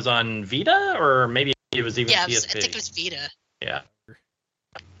first one was on Vita, or maybe It was even Yeah, PSP. I think it was Vita. Yeah.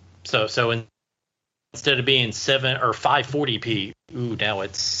 So instead of being 7 or 540p, ooh, now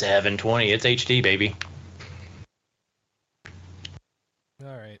it's 720. It's HD, baby.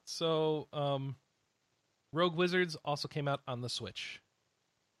 All right. So, Rogue Wizards also came out on the Switch.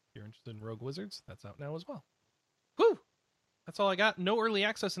 If you're interested in Rogue Wizards, that's out now as well. Whew! That's all I got. No early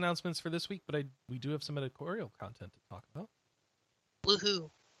access announcements for this week, but we do have some editorial content to talk about. Woohoo!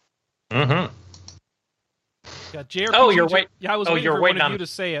 Mm-hmm. Got JRPG. Oh, you're waiting. Yeah, I was waiting for one of you to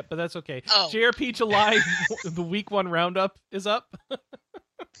say it, but that's okay. Oh. JRP July, the week 1 roundup is up.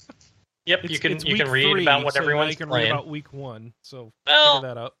 Yep, you can read 3, about what so everyone's you can playing. read about week 1. So Well, figure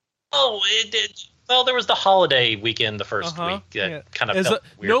that out. Oh, it did. Well, there was the holiday weekend the first week. That kind of felt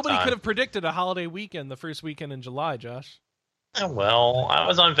weird. Nobody could have predicted a holiday weekend the first weekend in July, Josh. Oh, well, I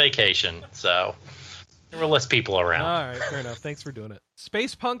was on vacation, so there were less people around. All right, fair enough. Thanks for doing it.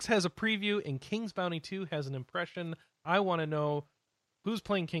 Space Punks has a preview, and King's Bounty 2 has an impression. I want to know who's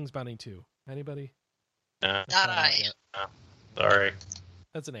playing King's Bounty 2. Anybody? Not I. Sorry.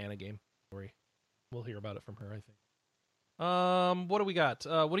 That's an Anna game. Sorry. We'll hear about it from her, I think. What do we got?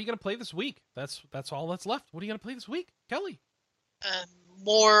 What are you going to play this week? That's all that's left. What are you going to play this week, Kelly?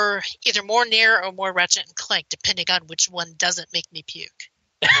 Either more Nier or more Ratchet and Clank, depending on which one doesn't make me puke.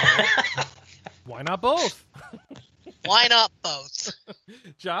 Why not both? Why not both?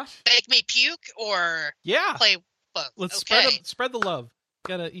 Josh? Make me puke or play both? Let's spread the love.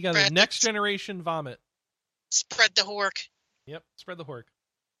 You got a next generation vomit. Spread the hork. Yep, spread the hork.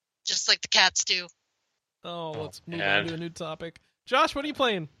 Just like the cats do. Oh, let's move on to a new topic. Josh, what are you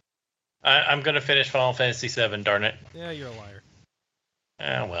playing? I'm going to finish Final Fantasy VII, darn it. Yeah, you're a liar.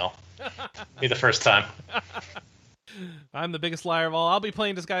 Well. Be the first time. I'm the biggest liar of all. I'll be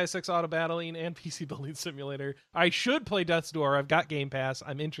playing Disgaea 6 Auto Battling and PC Building Simulator. I should play Death's Door. I've got Game Pass.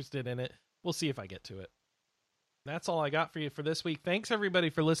 I'm interested in it. We'll see if I get to it. That's all I got for you for this week. Thanks, everybody,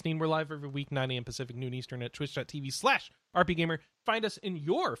 for listening. We're live every week, 9 a.m. Pacific, noon Eastern at twitch.tv/RPGamer. Find us in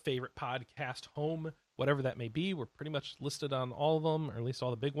your favorite podcast home, whatever that may be. We're pretty much listed on all of them, or at least all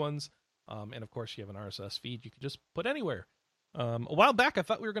the big ones. And, of course, you have an RSS feed you could just put anywhere. A while back, I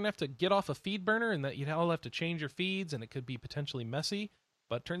thought we were going to have to get off a feed burner and that you'd all have to change your feeds and it could be potentially messy.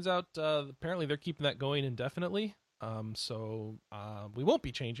 But turns out, apparently, they're keeping that going indefinitely. So we won't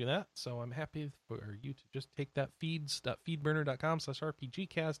be changing that. So I'm happy for you to just take that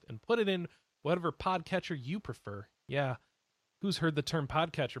feeds.feedburner.com/RPGcast and put it in whatever podcatcher you prefer. Yeah. Who's heard the term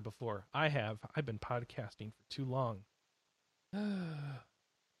podcatcher before? I have. I've been podcasting for too long. I'm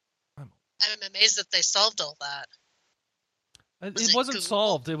amazed that they solved all that. It wasn't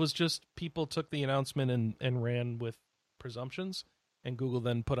solved. It was just people took the announcement and ran with presumptions. And Google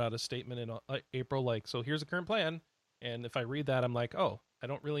then put out a statement in April like, so here's the current plan. And if I read that, I'm like, oh, I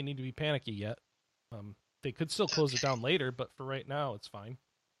don't really need to be panicky yet. They could still close it down later, but for right now, it's fine.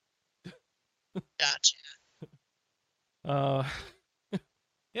 Gotcha.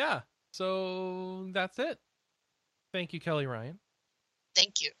 Yeah, so that's it. Thank you, Kelly Ryan.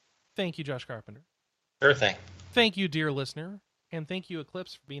 Thank you. Thank you, Josh Carpenter. Sure thing. Thank you, dear listener. And thank you,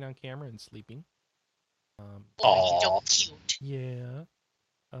 Eclipse, for being on camera and sleeping. You're cute. Yeah.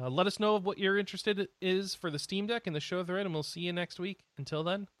 Let us know what you're interested is for the Steam Deck and the show thread, and we'll see you next week. Until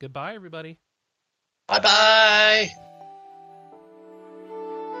then, goodbye, everybody. Bye-bye.